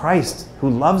about Christ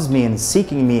who loves me and is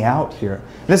seeking me out here.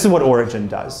 And this is what Origen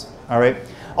does, all right?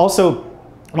 Also,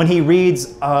 when he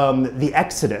reads the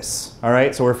Exodus, all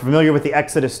right? So we're familiar with the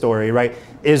Exodus story, right?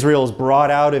 Israel's brought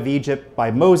out of Egypt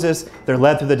by Moses. They're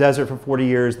led through the desert for 40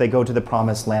 years. They go to the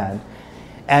promised land.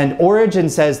 And Origen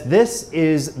says this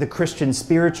is the Christian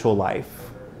spiritual life.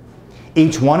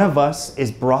 Each one of us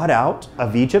is brought out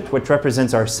of Egypt, which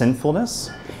represents our sinfulness,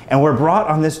 and we're brought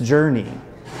on this journey,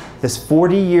 this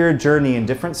 40-year journey in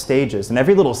different stages. And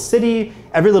every little city,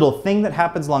 every little thing that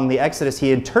happens along the Exodus,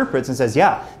 he interprets and says,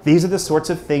 yeah, these are the sorts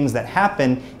of things that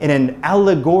happen in an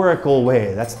allegorical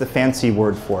way. That's the fancy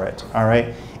word for it, all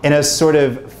right? In a sort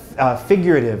of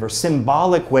figurative or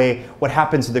symbolic way, what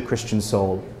happens to the Christian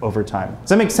soul over time. Does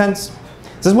that make sense?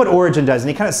 This is what Origen does, and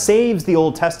he kind of saves the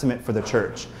Old Testament for the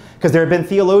church. Because there have been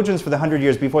theologians for the 100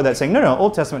 years before that saying, no, no,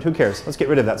 Old Testament, who cares? Let's get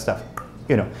rid of that stuff.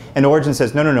 You know, and Origen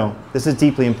says, no, no, no, this is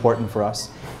deeply important for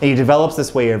us. And he develops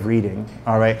this way of reading,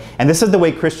 all right? And this is the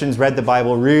way Christians read the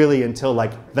Bible really until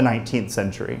like the 19th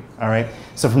century, all right?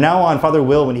 So from now on, Father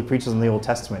Will, when he preaches on the Old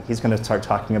Testament, he's going to start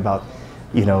talking about,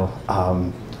 you know,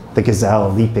 the gazelle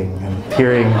leaping and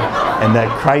peering, and that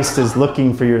Christ is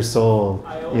looking for your soul.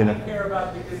 I only care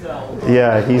about the gazelle.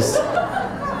 Yeah,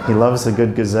 he loves a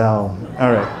good gazelle.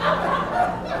 All right.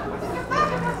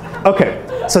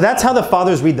 Okay, so that's how the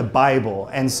fathers read the Bible.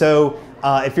 And so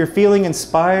if you're feeling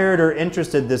inspired or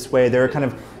interested this way, there are kind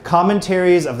of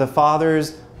commentaries of the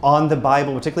fathers on the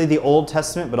Bible, particularly the Old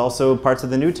Testament, but also parts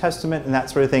of the New Testament and that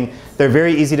sort of thing. They're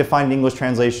very easy to find in English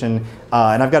translation.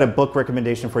 And I've got a book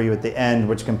recommendation for you at the end,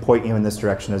 which can point you in this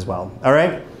direction as well. All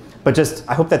right? But just,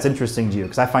 I hope that's interesting to you,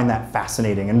 because I find that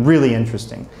fascinating and really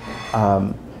interesting.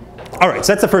 All right,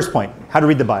 so that's the first point, how to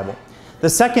read the Bible. The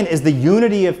second is the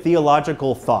unity of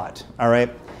theological thought. All right?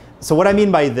 So what I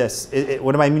mean by this,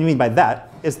 what I mean by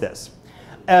that is this.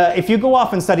 If you go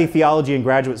off and study theology in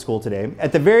graduate school today,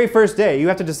 at the very first day, you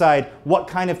have to decide, what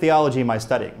kind of theology am I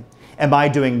studying? Am I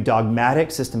doing dogmatic,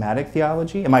 systematic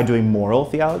theology? Am I doing moral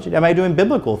theology? Am I doing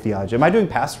biblical theology? Am I doing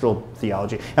pastoral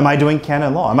theology? Am I doing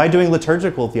canon law? Am I doing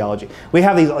liturgical theology? We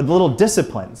have these little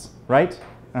disciplines, right?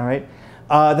 All right.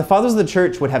 The fathers of the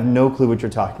church would have no clue what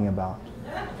you're talking about.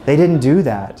 They didn't do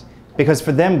that because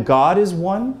for them, God is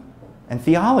one and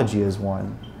theology is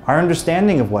one. Our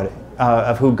understanding of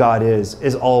who God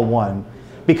is all one.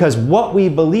 Because what we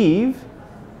believe,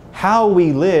 how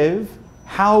we live,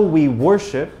 how we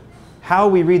worship, how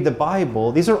we read the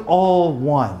Bible, these are all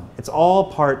one. It's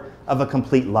all part of a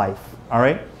complete life, all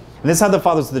right? And this is how the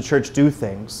fathers of the church do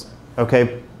things,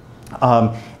 okay?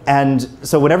 And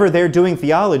so whenever they're doing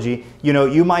theology, you know,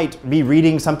 you might be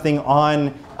reading something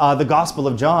on the Gospel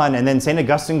of John, and then St.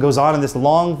 Augustine goes on in this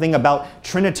long thing about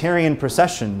Trinitarian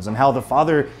processions and how the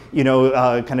Father, you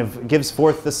know, kind of gives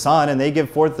forth the Son, and they give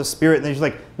forth the Spirit, and they're just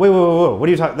like, wait, what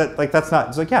are you talking, that's not,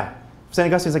 it's like, yeah. St.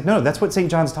 Augustine's like, no, that's what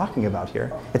St. John's talking about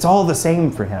here. It's all the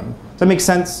same for him. Does that make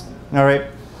sense? All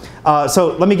right.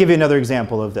 So let me give you another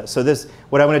example of this. So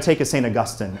what I want to take is St.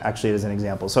 Augustine, actually, as an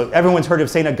example. So everyone's heard of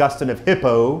St. Augustine of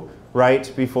Hippo,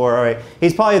 right, before, all right.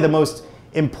 He's probably the most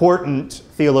important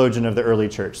theologian of the early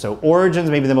church. So Origen's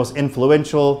maybe the most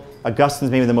influential, Augustine's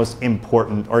maybe the most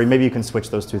important, or maybe you can switch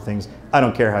those two things. I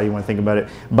don't care how you want to think about it,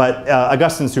 but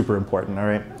Augustine's super important, all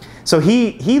right. So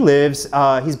he lives,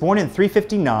 he's born in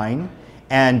 359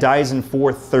 and dies in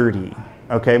 430,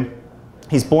 okay.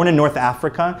 He's born in North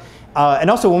Africa. And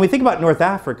also, when we think about North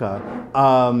Africa,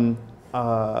 we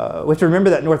have to remember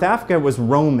that North Africa was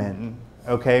Roman,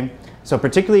 okay? So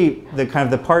particularly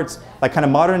the parts, like kind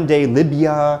of modern day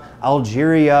Libya,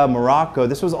 Algeria, Morocco,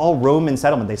 this was all Roman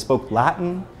settlement. They spoke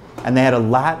Latin, and they had a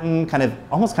Latin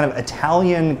almost kind of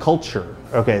Italian culture,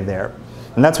 okay, there.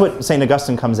 And that's what St.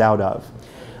 Augustine comes out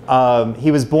of.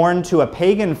 He was born to a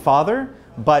pagan father,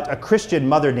 but a Christian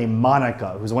mother named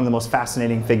Monica, who's one of the most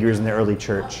fascinating figures in the early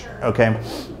church, okay?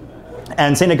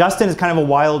 And St. Augustine is kind of a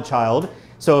wild child.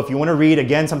 So if you want to read,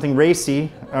 again, something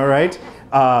racy, all right,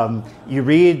 you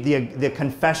read the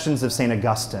Confessions of St.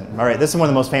 Augustine. All right, this is one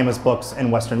of the most famous books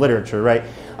in Western literature, right?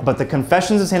 But the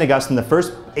Confessions of St. Augustine, the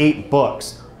first 8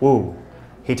 books, whoa,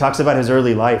 he talks about his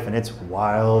early life, and it's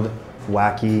wild,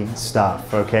 wacky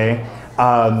stuff, okay?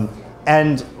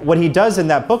 And what he does in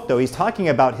that book, though, he's talking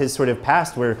about his sort of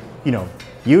past where, you know,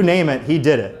 you name it, he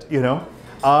did it, you know?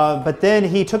 But then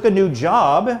he took a new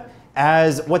job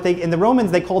as what in the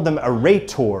Romans, they called them a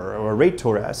rhetor or a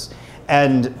rhetoress.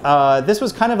 And this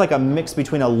was kind of like a mix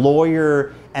between a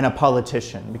lawyer and a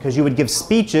politician, because you would give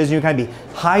speeches, and you would kind of be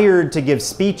hired to give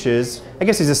speeches. I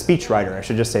guess he's a speechwriter, I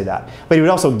should just say that. But he would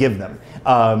also give them.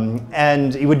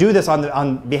 And he would do this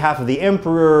on behalf of the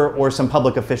emperor or some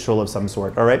public official of some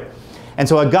sort, all right? And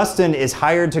so Augustine is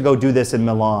hired to go do this in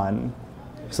Milan.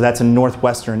 So that's in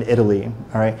northwestern Italy,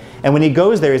 all right? And when he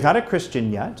goes there, he's not a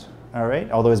Christian yet, all right?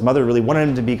 Although his mother really wanted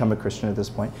him to become a Christian at this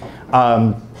point.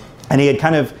 And he had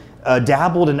kind of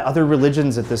dabbled in other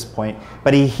religions at this point,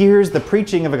 but he hears the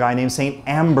preaching of a guy named St.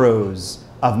 Ambrose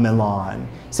of Milan.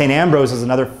 St. Ambrose is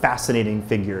another fascinating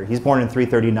figure. He's born in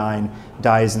 339,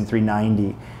 dies in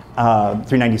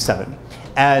 397.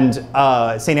 And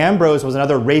St. Ambrose was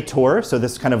another rhetor, so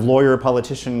this kind of lawyer,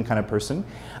 politician kind of person.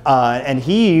 And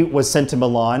he was sent to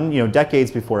Milan, you know,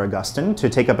 decades before Augustine to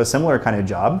take up a similar kind of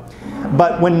job.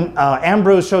 But when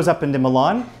Ambrose shows up into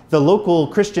Milan, the local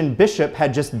Christian bishop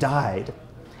had just died.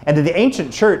 And in the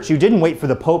ancient church, you didn't wait for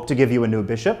the Pope to give you a new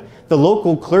bishop. The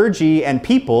local clergy and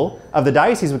people of the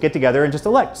diocese would get together and just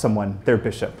elect someone their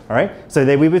bishop, all right? So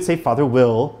we would say Father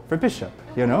Will for bishop,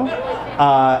 you know?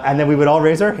 And then we would all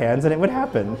raise our hands and it would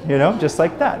happen, you know, just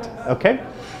like that, okay?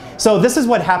 So this is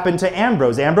what happened to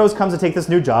Ambrose. Ambrose comes to take this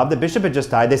new job. The bishop had just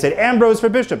died. They said, Ambrose for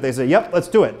bishop. They said, yep, let's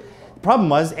do it. The problem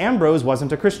was Ambrose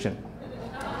wasn't a Christian.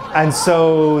 And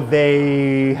so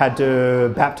they had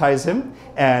to baptize him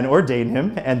and ordain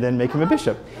him and then make him a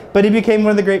bishop. But he became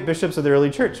one of the great bishops of the early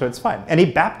church, so it's fine. And he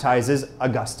baptizes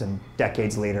Augustine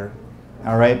decades later.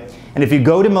 all right? And if you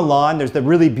go to Milan, there's the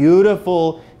really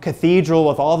beautiful cathedral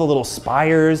with all the little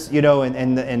spires, you know,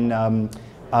 in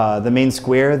the main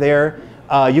square there.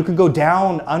 You can go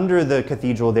down under the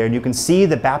cathedral there and you can see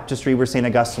the baptistry where St.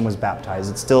 Augustine was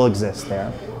baptized. It still exists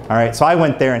there. All right, so I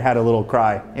went there and had a little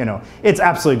cry, you know. It's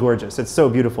absolutely gorgeous. It's so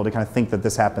beautiful to kind of think that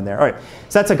this happened there. All right,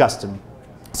 so that's Augustine.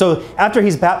 So after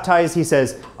he's baptized, he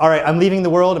says, all right, I'm leaving the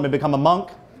world, I'm gonna become a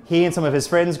monk. He and some of his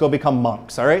friends go become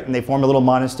monks, all right? And they form a little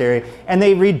monastery and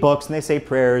they read books and they say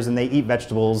prayers and they eat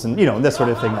vegetables and, you know, this sort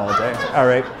of thing all day, all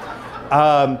right?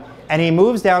 And he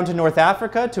moves down to North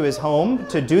Africa, to his home,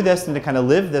 to do this and to kind of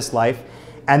live this life.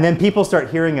 And then people start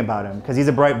hearing about him because he's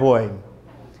a bright boy.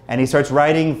 And he starts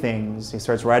writing things. He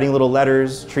starts writing little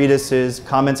letters, treatises,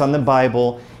 comments on the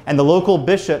Bible. And the local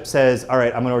bishop says, all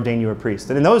right, I'm going to ordain you a priest.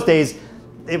 And in those days,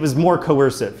 it was more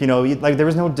coercive. You know, like there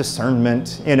was no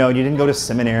discernment. You know, you didn't go to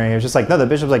seminary. It was just like, no, the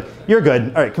bishop's like, you're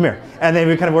good. All right, come here. And then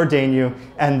we kind of ordain you.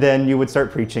 And then you would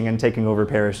start preaching and taking over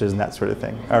parishes and that sort of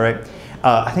thing. All right.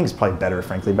 I think it's probably better,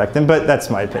 frankly, back then, but that's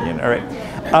my opinion, all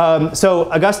right? So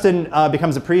Augustine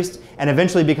becomes a priest and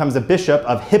eventually becomes a bishop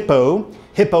of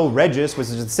Hippo Regius, which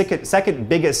is the second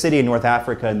biggest city in North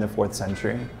Africa in the 4th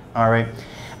century, all right?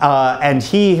 And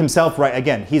he himself,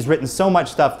 again, he's written so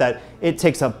much stuff that it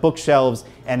takes up bookshelves,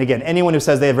 and again, anyone who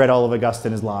says they have read all of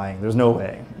Augustine is lying. There's no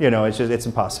way, you know, it's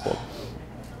impossible.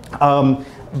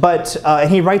 And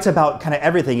he writes about kind of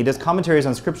everything. He does commentaries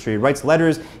on scripture. He writes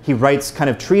letters. He writes kind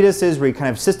of treatises where he kind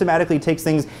of systematically takes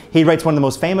things. He writes one of the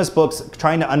most famous books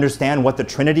trying to understand what the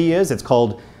Trinity is. It's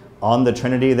called On the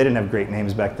Trinity. They didn't have great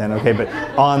names back then, okay, but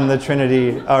On the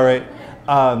Trinity, all right.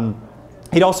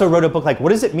 He also wrote a book like,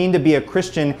 what does it mean to be a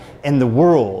Christian in the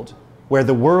world, where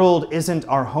the world isn't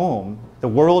our home, the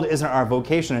world isn't our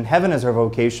vocation, and heaven is our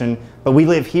vocation, but we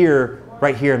live here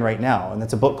and right now. And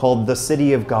that's a book called The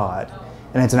City of God.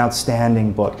 And it's an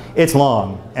outstanding book. It's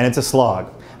long and it's a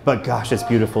slog, but gosh, it's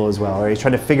beautiful as well. Right? He's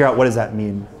trying to figure out what does that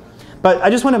mean. But I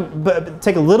just want to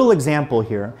take a little example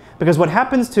here, because what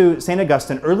happens to St.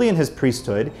 Augustine early in his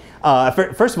priesthood,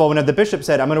 first of all, when the bishop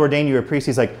said, I'm going to ordain you a priest,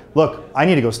 he's like, look, I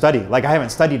need to go study. Like, I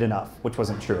haven't studied enough, which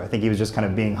wasn't true. I think he was just kind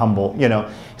of being humble, you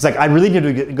know. He's like, I really need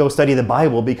to go study the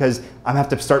Bible because I'm going to have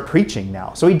to start preaching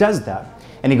now. So he does that.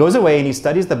 And he goes away and he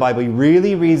studies the Bible. He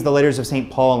really reads the letters of St.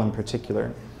 Paul in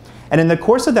particular. And in the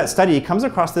course of that study, he comes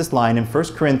across this line in 1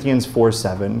 Corinthians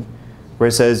 4:7, where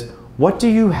it says, what do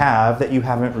you have that you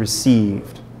haven't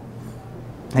received?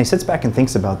 And he sits back and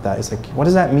thinks about that. He's like, what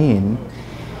does that mean?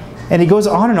 And he goes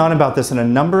on and on about this in a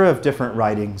number of different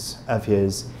writings of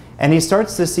his. And he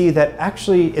starts to see that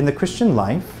actually in the Christian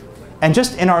life, and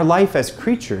just in our life as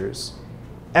creatures,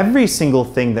 every single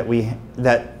thing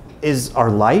that is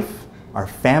our life, our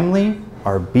family,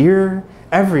 our beer,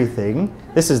 everything,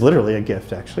 this is literally a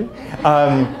gift actually,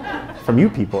 from you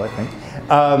people I think,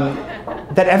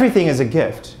 that everything is a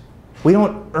gift. We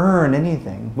don't earn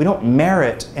anything. We don't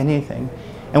merit anything.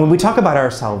 And when we talk about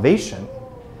our salvation,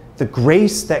 the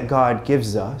grace that God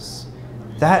gives us,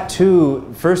 that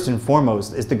too, first and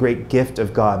foremost, is the great gift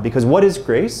of God. Because what is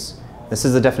grace? This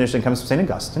is the definition that comes from St.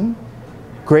 Augustine.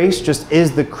 Grace just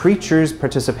is the creature's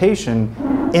participation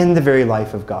in the very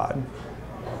life of God.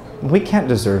 We can't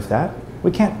deserve that.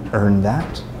 We can't earn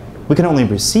that. We can only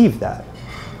receive that.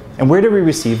 And where do we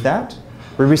receive that?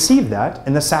 We receive that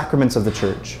in the sacraments of the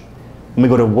church. When we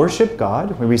go to worship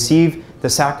God, we receive the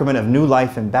sacrament of new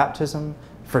life in baptism,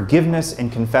 forgiveness in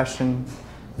confession,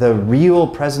 the real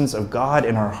presence of God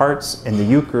in our hearts in the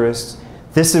Eucharist.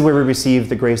 This is where we receive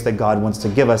the grace that God wants to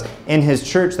give us in His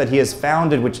church that He has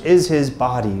founded, which is His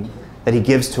body, that He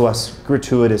gives to us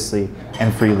gratuitously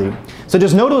and freely. So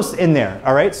just notice in there,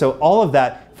 all right? So all of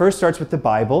that first starts with the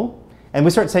Bible, and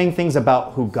we start saying things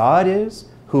about who God is,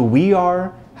 who we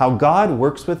are, how God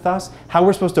works with us, how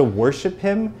we're supposed to worship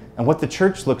Him, and what the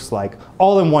church looks like,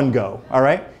 all in one go, all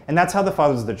right? And that's how the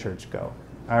fathers of the church go,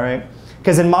 all right?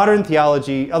 Because in modern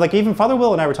theology, like even Father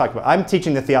Will and I were talking about, I'm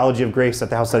teaching the theology of grace at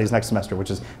the house studies next semester,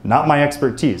 which is not my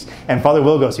expertise. And Father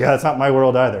Will goes, yeah, that's not my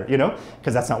world either, you know?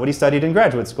 Because that's not what he studied in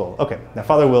graduate school. Okay, now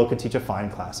Father Will could teach a fine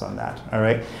class on that, all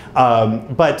right?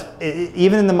 But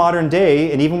even in the modern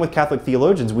day, and even with Catholic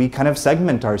theologians, we kind of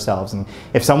segment ourselves. And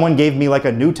if someone gave me like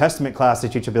a New Testament class to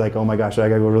teach, I'd be like, oh my gosh, I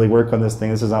gotta go really work on this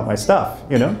thing. This is not my stuff,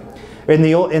 you know? In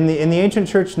the ancient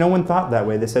church, no one thought that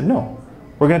way. They said, no,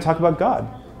 we're gonna talk about God.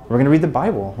 We're going to read the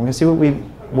Bible. We're going to see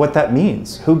what that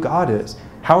means, who God is.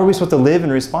 How are we supposed to live in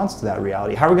response to that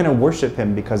reality? How are we going to worship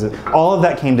Him? Because all of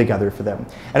that came together for them.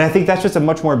 And I think that's just a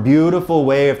much more beautiful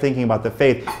way of thinking about the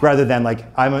faith, rather than like,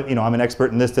 I'm an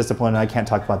expert in this discipline and I can't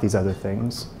talk about these other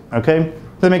things. Okay?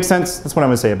 Does that make sense? That's what I'm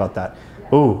going to say about that.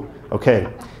 Ooh,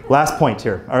 okay. Last point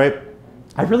here, all right?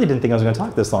 I really didn't think I was going to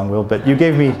talk this long, Will, but you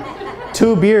gave me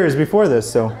 2 beers before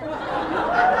this, so.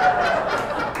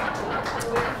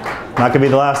 Not going to be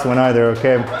the last one either,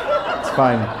 okay? It's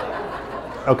fine.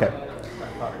 Okay.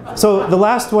 So the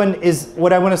last one is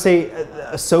what I want to say,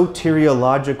 a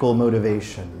soteriological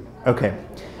motivation. Okay.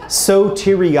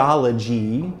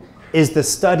 Soteriology is the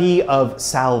study of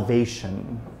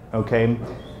salvation, okay?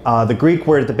 The Greek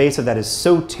word at the base of that is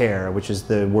soter, which is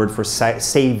the word for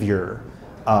savior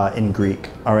in Greek,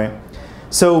 all right?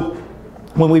 So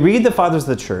when we read the Fathers of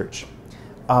the Church,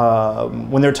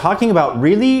 when they're talking about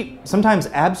really sometimes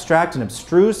abstract and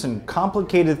abstruse and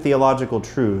complicated theological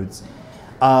truths,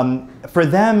 for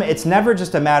them, it's never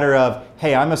just a matter of,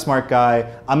 hey, I'm a smart guy,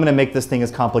 I'm going to make this thing as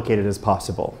complicated as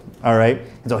possible, all right?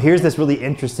 And so here's this really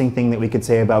interesting thing that we could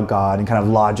say about God and kind of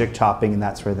logic chopping and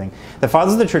that sort of thing. The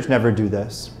Fathers of the Church never do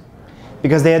this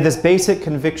because they had this basic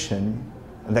conviction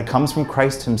that comes from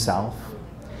Christ himself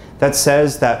that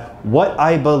says that what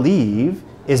I believe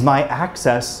is my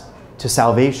access to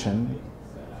salvation.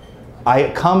 I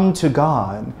come to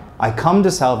God, I come to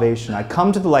salvation, I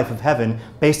come to the life of heaven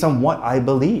based on what I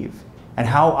believe and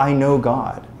how I know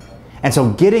God. And so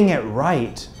getting it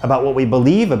right about what we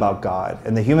believe about God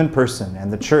and the human person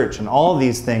and the church and all of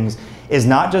these things is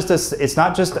not just it's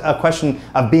not just a question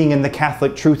of being in the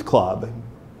Catholic Truth Club.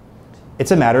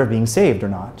 It's a matter of being saved or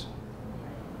not.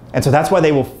 And so that's why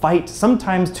they will fight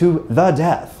sometimes to the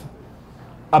death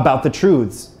about the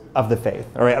truths of the faith.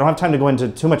 All right, I don't have time to go into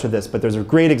too much of this, but there's a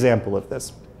great example of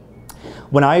this.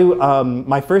 When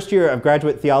my first year of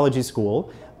graduate theology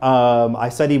school, I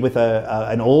studied with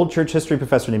an old church history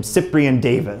professor named Cyprian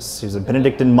Davis. He was a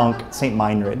Benedictine monk at St.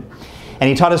 Meinrad. And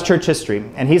he taught us church history.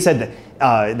 And he said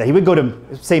that he would go to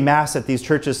say Mass at these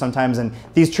churches sometimes, and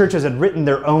these churches had written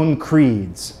their own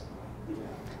creeds.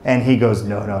 And he goes,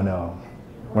 no,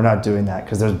 we're not doing that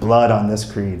because there's blood on this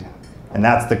creed. And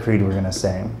that's the creed we're going to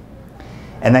say.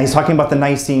 And then he's talking about the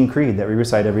Nicene Creed that we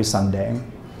recite every Sunday.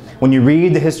 When you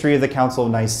read the history of the Council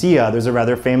of Nicaea, there's a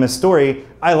rather famous story.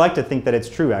 I like to think that it's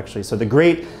true, actually. So the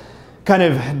great kind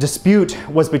of dispute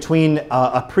was between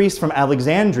a priest from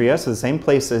Alexandria, so the same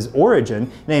place as Origen,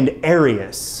 named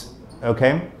Arius,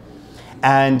 okay?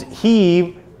 And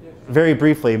he, very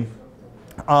briefly,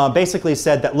 basically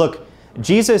said that, look,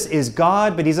 Jesus is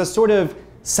God, but he's a sort of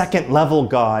second-level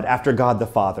God after God the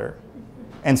Father.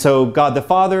 And so God the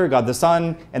Father, God the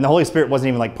Son, and the Holy Spirit wasn't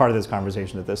even like part of this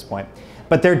conversation at this point.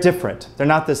 But they're different. They're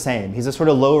not the same. He's a sort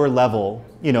of lower level,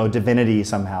 divinity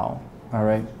somehow, all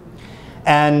right?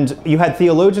 And you had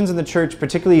theologians in the church,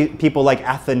 particularly people like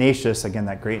Athanasius, again,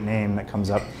 that great name that comes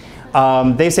up.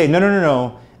 They say,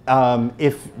 no.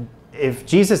 If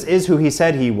Jesus is who he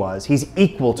said he was, he's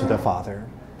equal to the Father.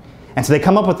 And so they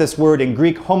come up with this word in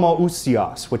Greek,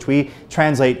 homoousios, which we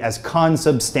translate as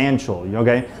consubstantial.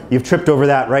 Okay, you've tripped over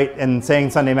that, right? In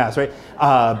saying Sunday Mass, right?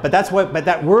 But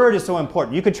that word is so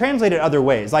important. You could translate it other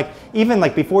ways. Like even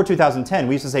like before 2010,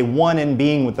 we used to say one in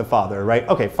being with the Father, right?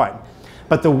 Okay, fine.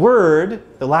 But the word,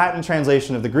 the Latin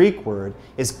translation of the Greek word,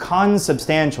 is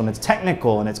consubstantial, and it's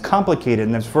technical, and it's complicated,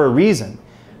 and it's for a reason,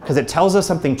 because it tells us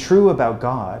something true about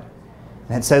God.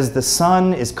 And it says the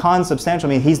Son is consubstantial.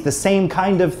 I mean, he's the same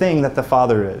kind of thing that the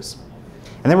Father is.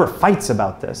 And there were fights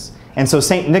about this. And so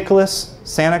St. Nicholas,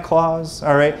 Santa Claus,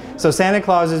 all right? So Santa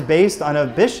Claus is based on a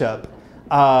bishop,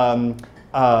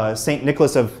 St.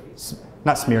 Nicholas of,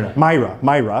 not Smyrna,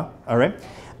 Myra, all right?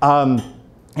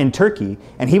 In Turkey.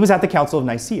 And he was at the Council of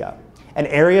Nicaea. And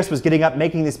Arius was getting up,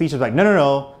 making these speeches like,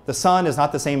 no, the Son is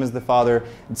not the same as the Father.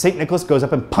 And St. Nicholas goes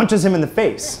up and punches him in the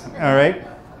face, all right?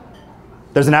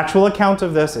 There's an actual account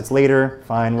of this. It's later,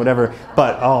 fine, whatever.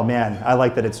 But, oh man, I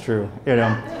like that it's true,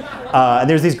 And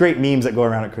there's these great memes that go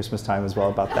around at Christmas time as well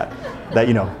about that.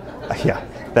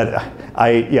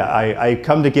 I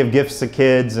come to give gifts to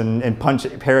kids and punch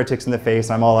heretics in the face.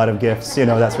 I'm all out of gifts,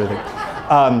 that sort of thing.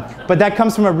 But that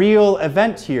comes from a real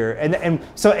event here.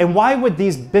 And why would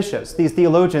these bishops, these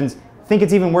theologians, think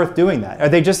it's even worth doing that? Are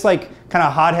they just like kind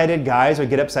of hot-headed guys who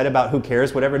get upset about who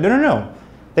cares, whatever? No.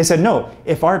 They said, no,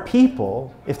 if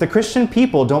the Christian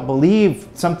people don't believe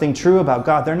something true about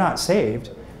God, they're not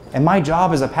saved. And my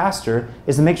job as a pastor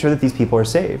is to make sure that these people are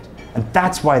saved. And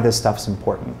that's why this stuff's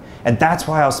important. And that's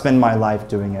why I'll spend my life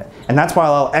doing it. And that's why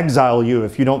I'll exile you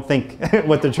if you don't think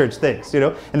what the church thinks,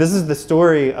 And this is the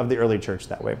story of the early church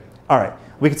that way. All right,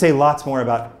 we could say lots more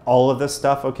about all of this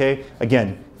stuff, okay?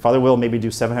 Again, Father will maybe do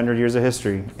 700 years of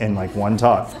history in like one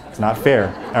talk. It's not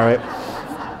fair, all right?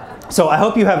 So I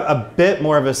hope you have a bit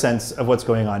more of a sense of what's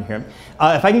going on here.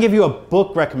 If I can give you a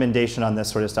book recommendation on this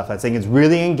sort of stuff, I think it's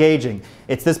really engaging.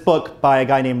 It's this book by a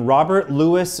guy named Robert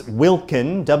Louis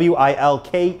Wilken,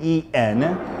 W-I-L-K-E-N.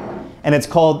 and it's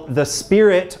called The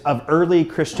Spirit of Early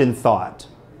Christian Thought.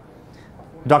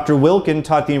 Dr. Wilkin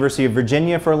taught at the University of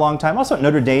Virginia for a long time, also at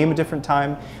Notre Dame a different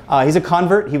time. He's a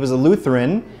convert. He was a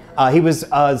Lutheran. He was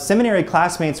seminary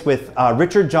classmates with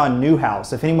Richard John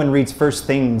Newhouse. If anyone reads First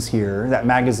Things here, that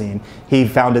magazine, he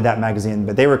founded that magazine.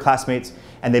 But they were classmates,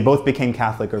 and they both became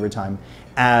Catholic over time.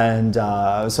 And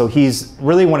so he's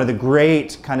really one of the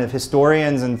great kind of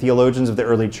historians and theologians of the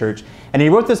early church. And he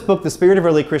wrote this book, The Spirit of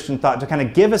Early Christian Thought, to kind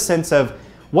of give a sense of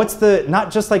what's the,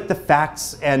 not just like the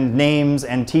facts and names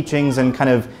and teachings and kind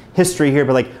of history here,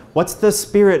 but like what's the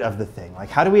spirit of the thing? Like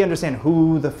how do we understand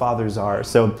who the fathers are?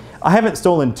 So I haven't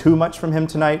stolen too much from him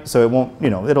tonight, so it won't,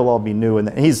 it'll all be new,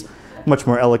 and he's much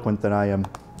more eloquent than I am.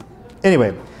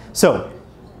 Anyway, so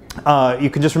you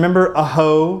can just remember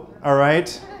aho, all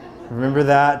right? Remember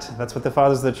that. That's what the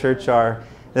fathers of the church are.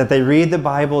 That they read the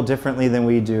Bible differently than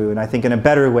we do, and I think in a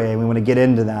better way, and we want to get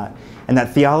into that. And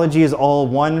that theology is all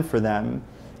one for them.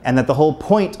 And that the whole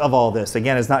point of all this,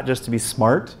 again, is not just to be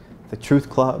smart, the truth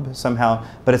club somehow,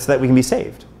 but it's that we can be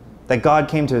saved. That God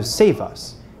came to save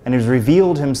us, and has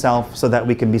revealed himself so that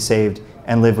we can be saved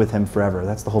and live with him forever.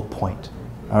 That's the whole point.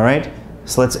 All right?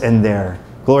 So let's end there.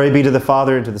 Glory be to the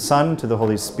Father, and to the Son, and to the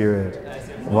Holy Spirit.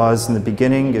 Was in the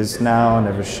beginning, is now, and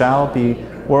ever shall be,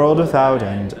 world without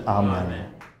end. Amen.